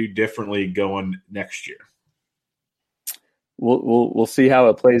kind of do differently going next year? We'll see how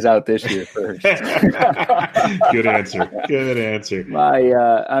it plays out this year first. Good answer.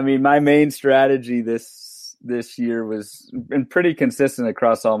 My main strategy this year was been pretty consistent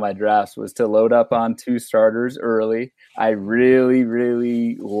across all my drafts, was to load up on 2 starters early. I really,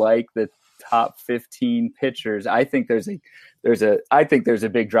 really like the top 15 pitchers. I think there's a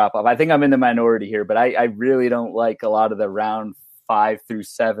big drop off. I think I'm in the minority here, but I really don't like a lot of the round 5 through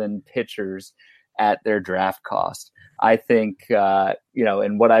 7 pitchers at their draft cost. I think,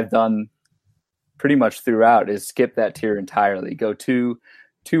 and what I've done pretty much throughout is skip that tier entirely. Go two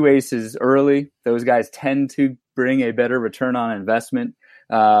aces early. Those guys tend to bring a better return on investment.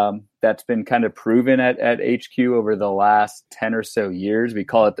 That's been kind of proven at HQ over the last 10 or so years. We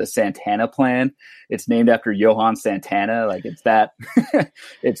call it the Santana plan. It's named after Johan Santana. Like it's that,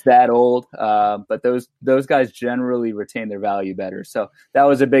 it's that old. But those guys generally retain their value better. So that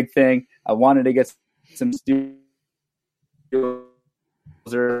was a big thing. I wanted to get some steals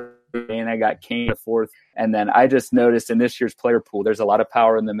and I got Kane the fourth. And then I just noticed in this year's player pool, there's a lot of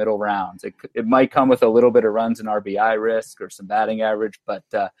power in the middle rounds. It might come with a little bit of runs and RBI risk or some batting average, but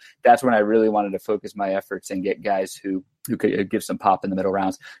that's when I really wanted to focus my efforts and get guys who could give some pop in the middle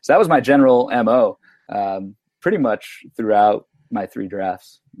rounds. So that was my general MO pretty much throughout my 3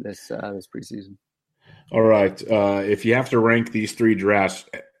 drafts this preseason. All right. If you have to rank these 3 drafts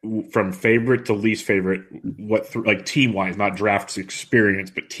from favorite to least favorite, like team-wise, not drafts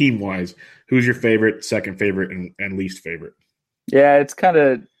experience, but team-wise, who's your favorite, second favorite, and least favorite? Yeah, it's kind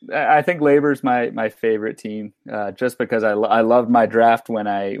of – I think LABR's my favorite team just because I loved my draft when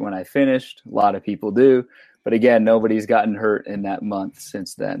I finished. A lot of people do. But again, nobody's gotten hurt in that month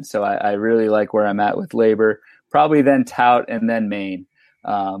since then. So I really like where I'm at with LABR. Probably then TOUT and then Maine.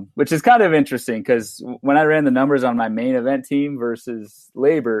 Which is kind of interesting because when I ran the numbers on my main event team versus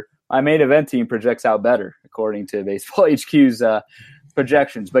LABR, my main event team projects out better according to Baseball HQ's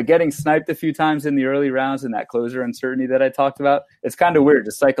projections. But getting sniped a few times in the early rounds and that closer uncertainty that I talked about, it's kind of weird.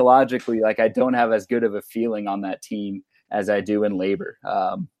 Just psychologically, like I don't have as good of a feeling on that team as I do in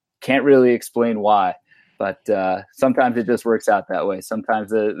LABR. Can't really explain why. But sometimes it just works out that way.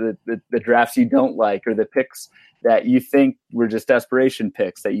 Sometimes the drafts you don't like or the picks that you think were just desperation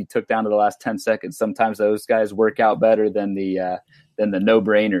picks that you took down to the last 10 seconds, sometimes those guys work out better than the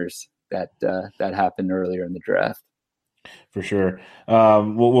no-brainers that happened earlier in the draft. For sure.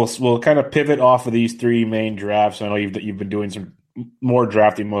 We'll kind of pivot off of these 3 main drafts. I know you've been doing some more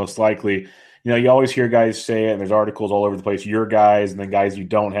drafting most likely. You always hear guys say it, and there's articles all over the place, your guys, and then guys you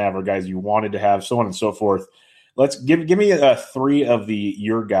don't have or guys you wanted to have, so on and so forth. Let's give me 3 of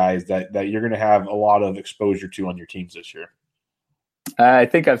your guys that you're going to have a lot of exposure to on your teams this year. I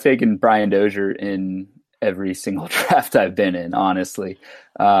think I've taken Brian Dozier in every single draft I've been in, honestly.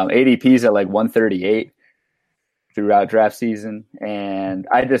 ADP's at like 138 throughout draft season, and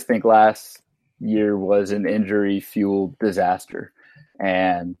I just think last year was an injury-fueled disaster.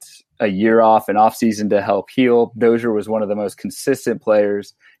 And a year off, an off season to help heal. Dozier was one of the most consistent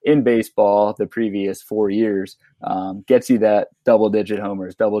players in baseball the previous 4 years. Gets you that double-digit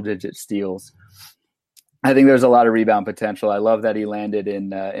homers, double-digit steals. I think there's a lot of rebound potential. I love that he landed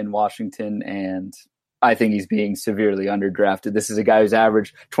in Washington, and I think he's being severely underdrafted. This is a guy who's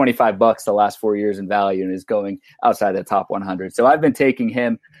averaged $25 the last 4 years in value and is going outside the top 100. So I've been taking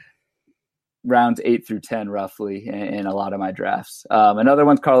him rounds 8 through 10 roughly in a lot of my drafts. Another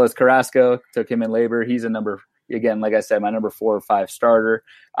one's Carlos Carrasco. Took him in LABR. He's a number, again, like I said, my number 4 or 5 starter.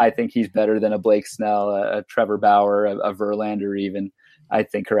 I think he's better than a Blake Snell, a Trevor Bauer, a Verlander even. I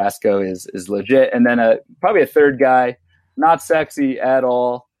think Carrasco is legit. And then probably a third guy, not sexy at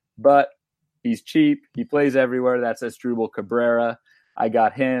all, but he's cheap. He plays everywhere. That's Asdrubal Cabrera. I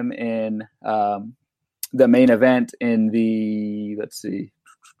got him in the main event in the,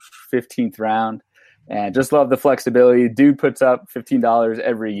 15th round, and just love the flexibility. Dude puts up $15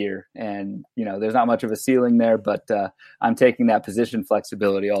 every year, and there's not much of a ceiling there, but I'm taking that position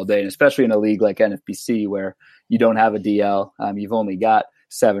flexibility all day, and especially in a league like NFBC where you don't have a DL, you've only got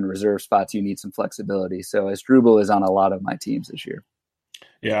 7 reserve spots. You need some flexibility. So Asdrubal is on a lot of my teams this year.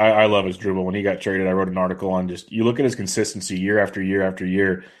 Yeah, I love Asdrubal. When he got traded, I wrote an article on just you look at his consistency year after year after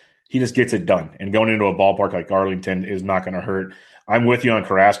year. He just gets it done, and going into a ballpark like Arlington is not going to hurt. I'm with you on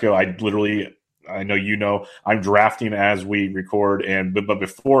Carrasco. I know I'm drafting as we record, but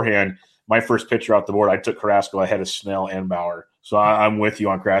beforehand, my first pitcher out the board, I took Carrasco ahead of Snell and Bauer. So I'm with you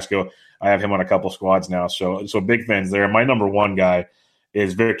on Carrasco. I have him on a couple squads now, so big fans there. My number 1 guy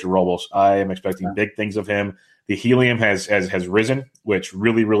is Victor Robles. I am expecting big things of him. The helium has risen, which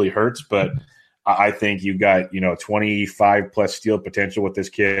really, really hurts, but I think you've got 25 plus steal potential with this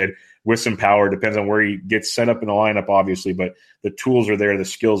kid with some power. Depends on where he gets set up in the lineup, obviously, but the tools are there, the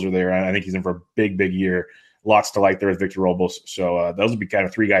skills are there. I think he's in for a big, big year. Lots to like there with Victor Robles. So those would be kind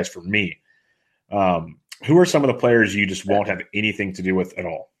of 3 guys for me. Who are some of the players you just won't have anything to do with at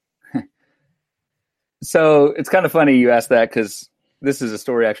all? So it's kind of funny you asked that because this is a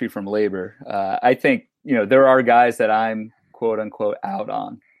story actually from LABR. I think there are guys that I'm quote unquote out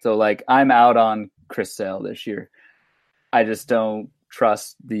on. So, I'm out on Chris Sale this year. I just don't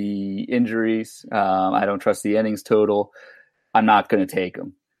trust the injuries. I don't trust the innings total. I'm not going to take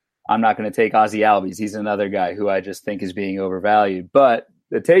him. I'm not going to take Ozzie Albies. He's another guy who I just think is being overvalued. But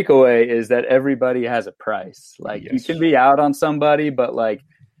the takeaway is that everybody has a price. Yes. You can be out on somebody, but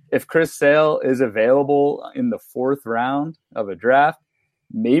if Chris Sale is available in the 4th round of a draft,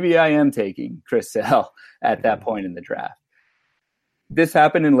 maybe I am taking Chris Sale at that point in the draft. This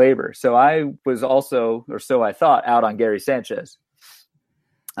happened in LABR. So I was also, or so I thought, out on Gary Sanchez.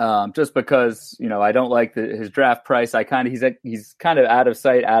 just because, I don't like his draft price. He's kind of out of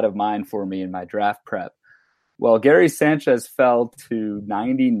sight, out of mind for me in my draft prep. Well, Gary Sanchez fell to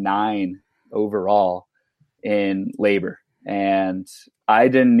 99 overall in LABR. And I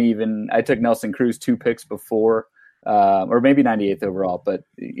took Nelson Cruz 2 picks before, or maybe 98th overall, but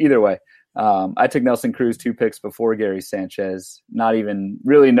either way, I took Nelson Cruz 2 picks before Gary Sanchez, not even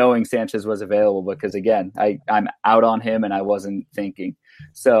really knowing Sanchez was available because, again, I'm out on him and I wasn't thinking.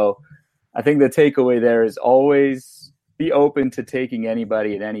 So I think the takeaway there is always be open to taking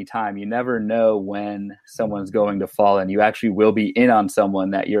anybody at any time. You never know when someone's going to fall, and you actually will be in on someone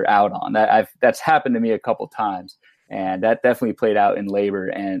that you're out on. That's happened to me a couple times, and that definitely played out in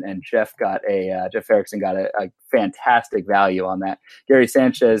LABR. And Jeff Erickson got a fantastic value on that. Gary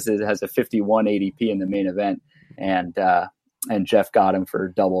Sanchez has a 51 ADP in the main event, and Jeff got him for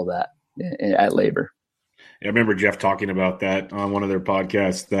double that at LABR. I remember Jeff talking about that on one of their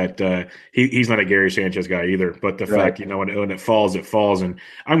podcasts, that he's not a Gary Sanchez guy either. But the fact, when it falls, it falls. And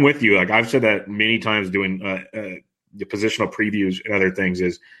I'm with you. Like I've said that many times doing the positional previews and other things,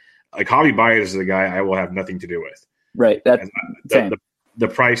 is like Javi Baez is a guy I will have nothing to do with. Right. That's the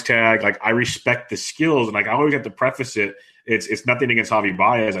price tag. Like I respect the skills, and like I always have to preface it. It's nothing against Javi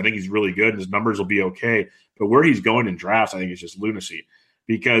Baez. I think he's really good, and his numbers will be okay. But where he's going in drafts, I think it's just lunacy.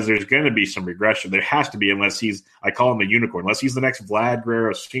 Because there's going to be some regression. There has to be, unless I call him a unicorn, unless he's the next Vlad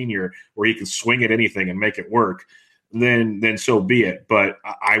Guerrero Sr., where he can swing at anything and make it work, then so be it. But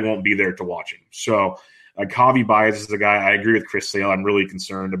I won't be there to watch him. So Javi Baez is the guy. I agree with Chris Sale. I'm really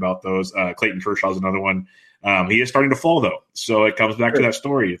concerned about those. Clayton Kershaw is another one. He is starting to fall, though. So it comes back to that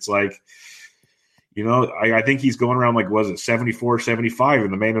story. It's like, I think he's going around 74, 75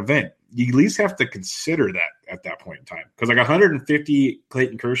 in the main event. You at least have to consider that at that point in time. Because 150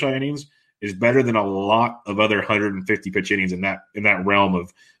 Clayton Kershaw innings is better than a lot of other 150 pitch innings in that realm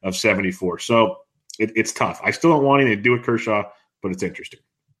of 74. So it's tough. I still don't want anything to do with Kershaw, but it's interesting.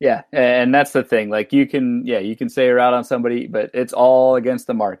 Yeah, and that's the thing. Like you can say you're out on somebody, but it's all against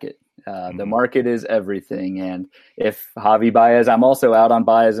the market. The market is everything. And if Javi Baez, I'm also out on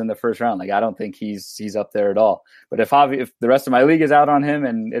Baez in the first round. Like I don't think he's up there at all. But if the rest of my league is out on him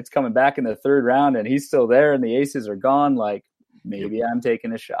and it's coming back in the third round and he's still there and the aces are gone, like maybe I'm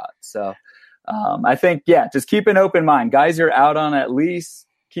taking a shot. So I think, just keep an open mind. Guys you're out on, at least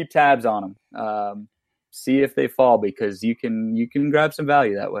keep tabs on them. See if they fall, because you can grab some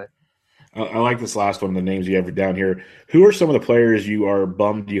value that way. I like this last one, the names you have down here. Who are some of the players you are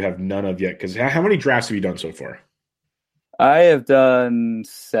bummed you have none of yet? Because how many drafts have you done so far? I have done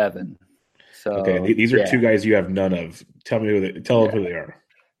 7. So okay, these are 2 guys you have none of. Tell them who they are.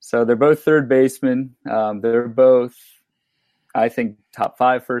 So they're both third basemen. They're both, I think, top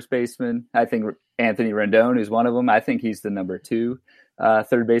 5 first baseman. I think Anthony Rendon is one of them. I think he's the number 2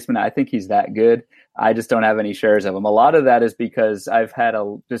 third baseman. I think he's that good. I just don't have any shares of him. A lot of that is because I've had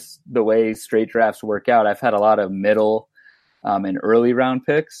just the way straight drafts work out. I've had a lot of middle and early round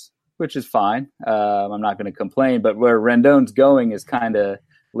picks, which is fine. I'm not going to complain, but where Rendon's going is kind of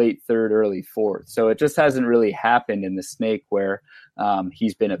late third, early fourth. So it just hasn't really happened in the snake where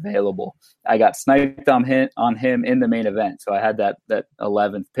he's been available. I got sniped on him in the main event. So I had that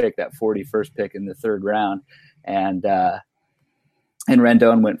 11th pick, that 41st pick in the third round. And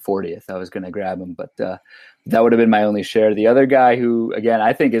Rendon went 40th. I was going to grab him, but that would have been my only share. The other guy who, again,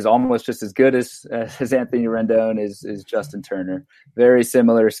 I think is almost just as good as Anthony Rendon is Justin Turner. Very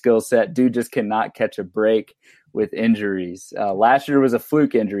similar skill set. Dude just cannot catch a break with injuries. Last year was a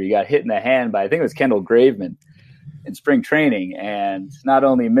fluke injury. He got hit in the hand by, I think it was Kendall Graveman in spring training, and not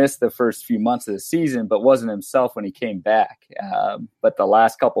only missed the first few months of the season, but wasn't himself when he came back. But the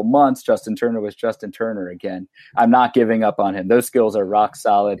last couple months, Justin Turner was Justin Turner again. I'm not giving up on him. Those skills are rock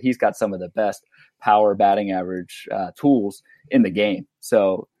solid. He's got some of the best power batting average tools in the game.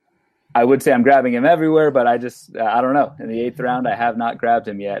 So I would say I'm grabbing him everywhere, but I don't know. In the 8th round, I have not grabbed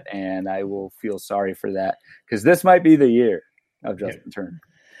him yet, and I will feel sorry for that because this might be the year of Justin Turner.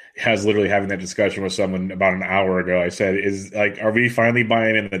 I was literally having that discussion with someone about an hour ago. I said, are we finally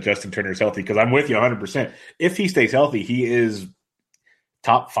buying in that Justin Turner's healthy? Because I'm with you 100%. If he stays healthy, he is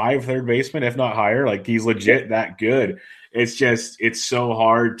top 5 third baseman, if not higher. Like he's legit that good. It's so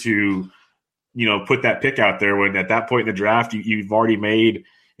hard to, put that pick out there when at that point in the draft, you've already made,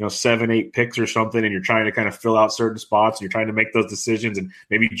 7, 8 picks or something, and you're trying to kind of fill out certain spots. And you're trying to make those decisions and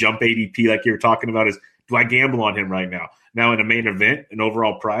maybe jump ADP like you were talking about. Do I gamble on him right now? Now in a main event, an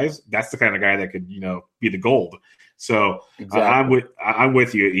overall prize, that's the kind of guy that could, be the gold. So exactly. I'm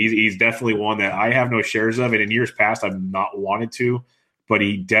with you. He's definitely one that I have no shares of, and in years past I've not wanted to, but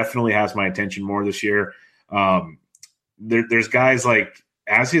he definitely has my attention more this year. There's guys like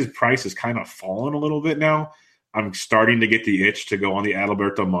as his price has kind of fallen a little bit now, I'm starting to get the itch to go on the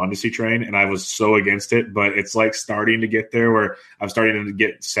Adalberto Mondesi train, and I was so against it, but it's like starting to get there where I'm starting to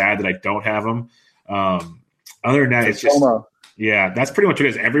get sad that I don't have him. Other than that, it's just yeah, that's pretty much what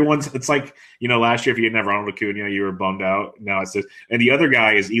it is. It's like, last year if you didn't have Ronald Acuna, you were bummed out. Now it's this, and the other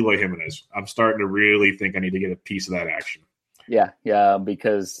guy is Eloy Jimenez. I'm starting to really think I need to get a piece of that action. Yeah,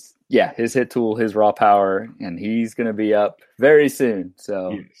 because his hit tool, his raw power, and he's going to be up very soon.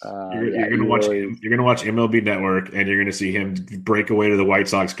 So you're going to watch MLB Network, and you're going to see him break away to the White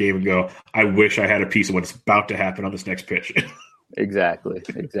Sox game and go, "I wish I had a piece of what's about to happen on this next pitch." Exactly.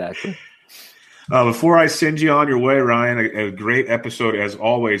 Before I send you on your way, Ryan, a great episode as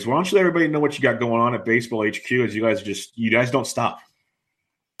always. Why don't you let everybody know what you got going on at Baseball HQ? As you guys don't stop.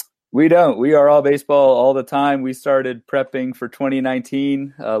 We don't. We are all baseball all the time. We started prepping for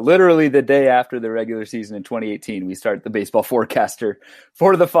 2019, literally the day after the regular season in 2018. We start the baseball forecaster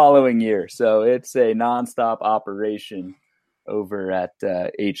for the following year. So it's a nonstop operation over at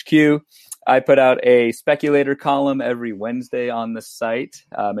HQ. I put out a speculator column every Wednesday on the site.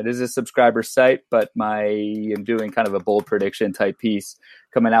 It is a subscriber site, but I'm doing kind of a bold prediction type piece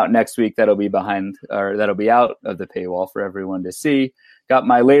coming out next week that'll be out of the paywall for everyone to see. Got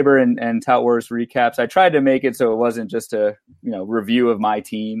my LABR and TOUT Wars recaps. I tried to make it so it wasn't just a review of my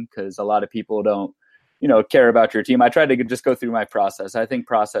team, because a lot of people don't care about your team. I tried to just go through my process. I think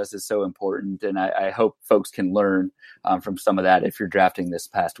process is so important, and I hope folks can learn from some of that if you're drafting this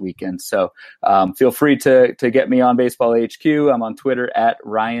past weekend. So feel free to get me on Baseball HQ. I'm on Twitter at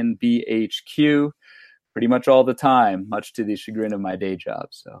RyanBHQ. Pretty much all the time, much to the chagrin of my day job.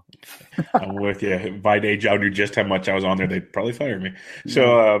 So I'm with you. My day job knew just how much I was on there. They'd probably fire me.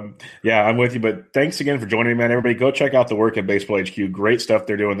 So, I'm with you. But thanks again for joining me, man. Everybody, go check out the work at Baseball HQ. Great stuff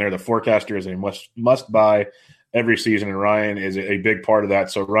they're doing there. The Forecaster is a must-buy every season, and Ryan is a big part of that.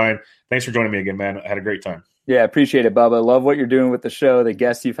 So, Ryan, thanks for joining me again, man. I had a great time. Yeah, appreciate it, Bubba. Love what you're doing with the show. The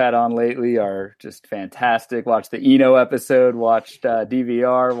guests you've had on lately are just fantastic. Watched the Eno episode, watched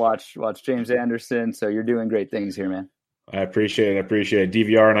DVR, watched James Anderson. So you're doing great things here, man. I appreciate it.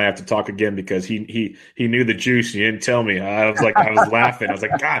 DVR and I have to talk again because he knew the juice. He didn't tell me. I was laughing. I was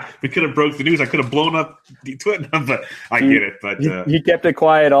like, God, we could have broke the news. I could have blown up the Twitter, but I get it. But he kept it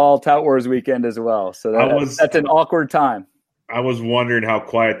quiet all TOUT Wars weekend as well. So that's an awkward time. I was wondering how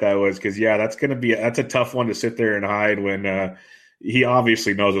quiet that was because, that's a tough one to sit there and hide when he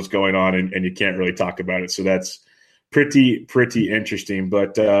obviously knows what's going on and you can't really talk about it. So that's pretty interesting.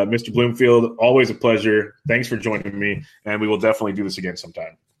 But Mr. Bloomfield, always a pleasure. Thanks for joining me, and we will definitely do this again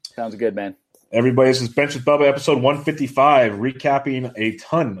sometime. Sounds good, man. Everybody, this is Bench with Bubba, episode 155, recapping a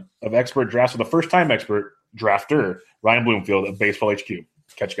ton of expert drafts with the first-time expert drafter, Ryan Bloomfield of Baseball HQ.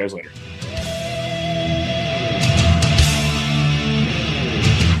 Catch you guys later.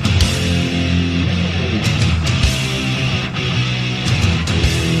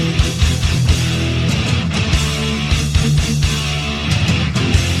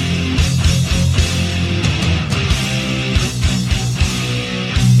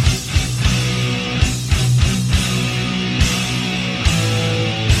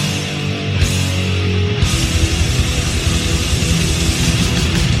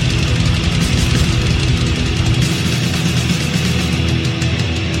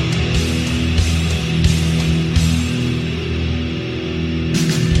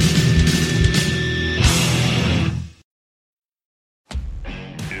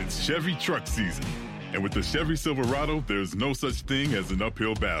 Chevy truck season. And with the Chevy Silverado, there's no such thing as an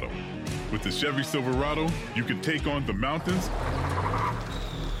uphill battle. With the Chevy Silverado, you can take on the mountains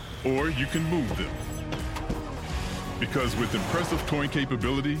or you can move them. Because with impressive towing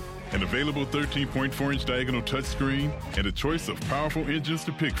capability, an available 13.4-inch diagonal touchscreen, and a choice of powerful engines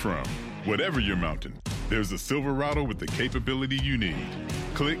to pick from, whatever your mountain, there's a Silverado with the capability you need.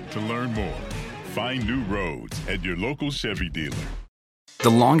 Click to learn more. Find new roads at your local Chevy dealer. The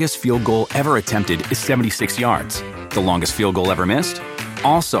longest field goal ever attempted is 76 yards. The longest field goal ever missed?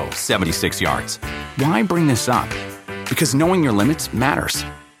 Also 76 yards. Why bring this up? Because knowing your limits matters,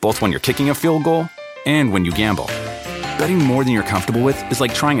 both when you're kicking a field goal and when you gamble. Betting more than you're comfortable with is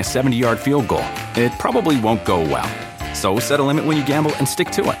like trying a 70-yard field goal. It probably won't go well. So set a limit when you gamble and stick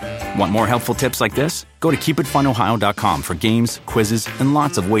to it. Want more helpful tips like this? Go to keepitfunohio.com for games, quizzes, and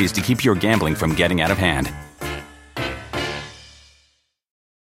lots of ways to keep your gambling from getting out of hand.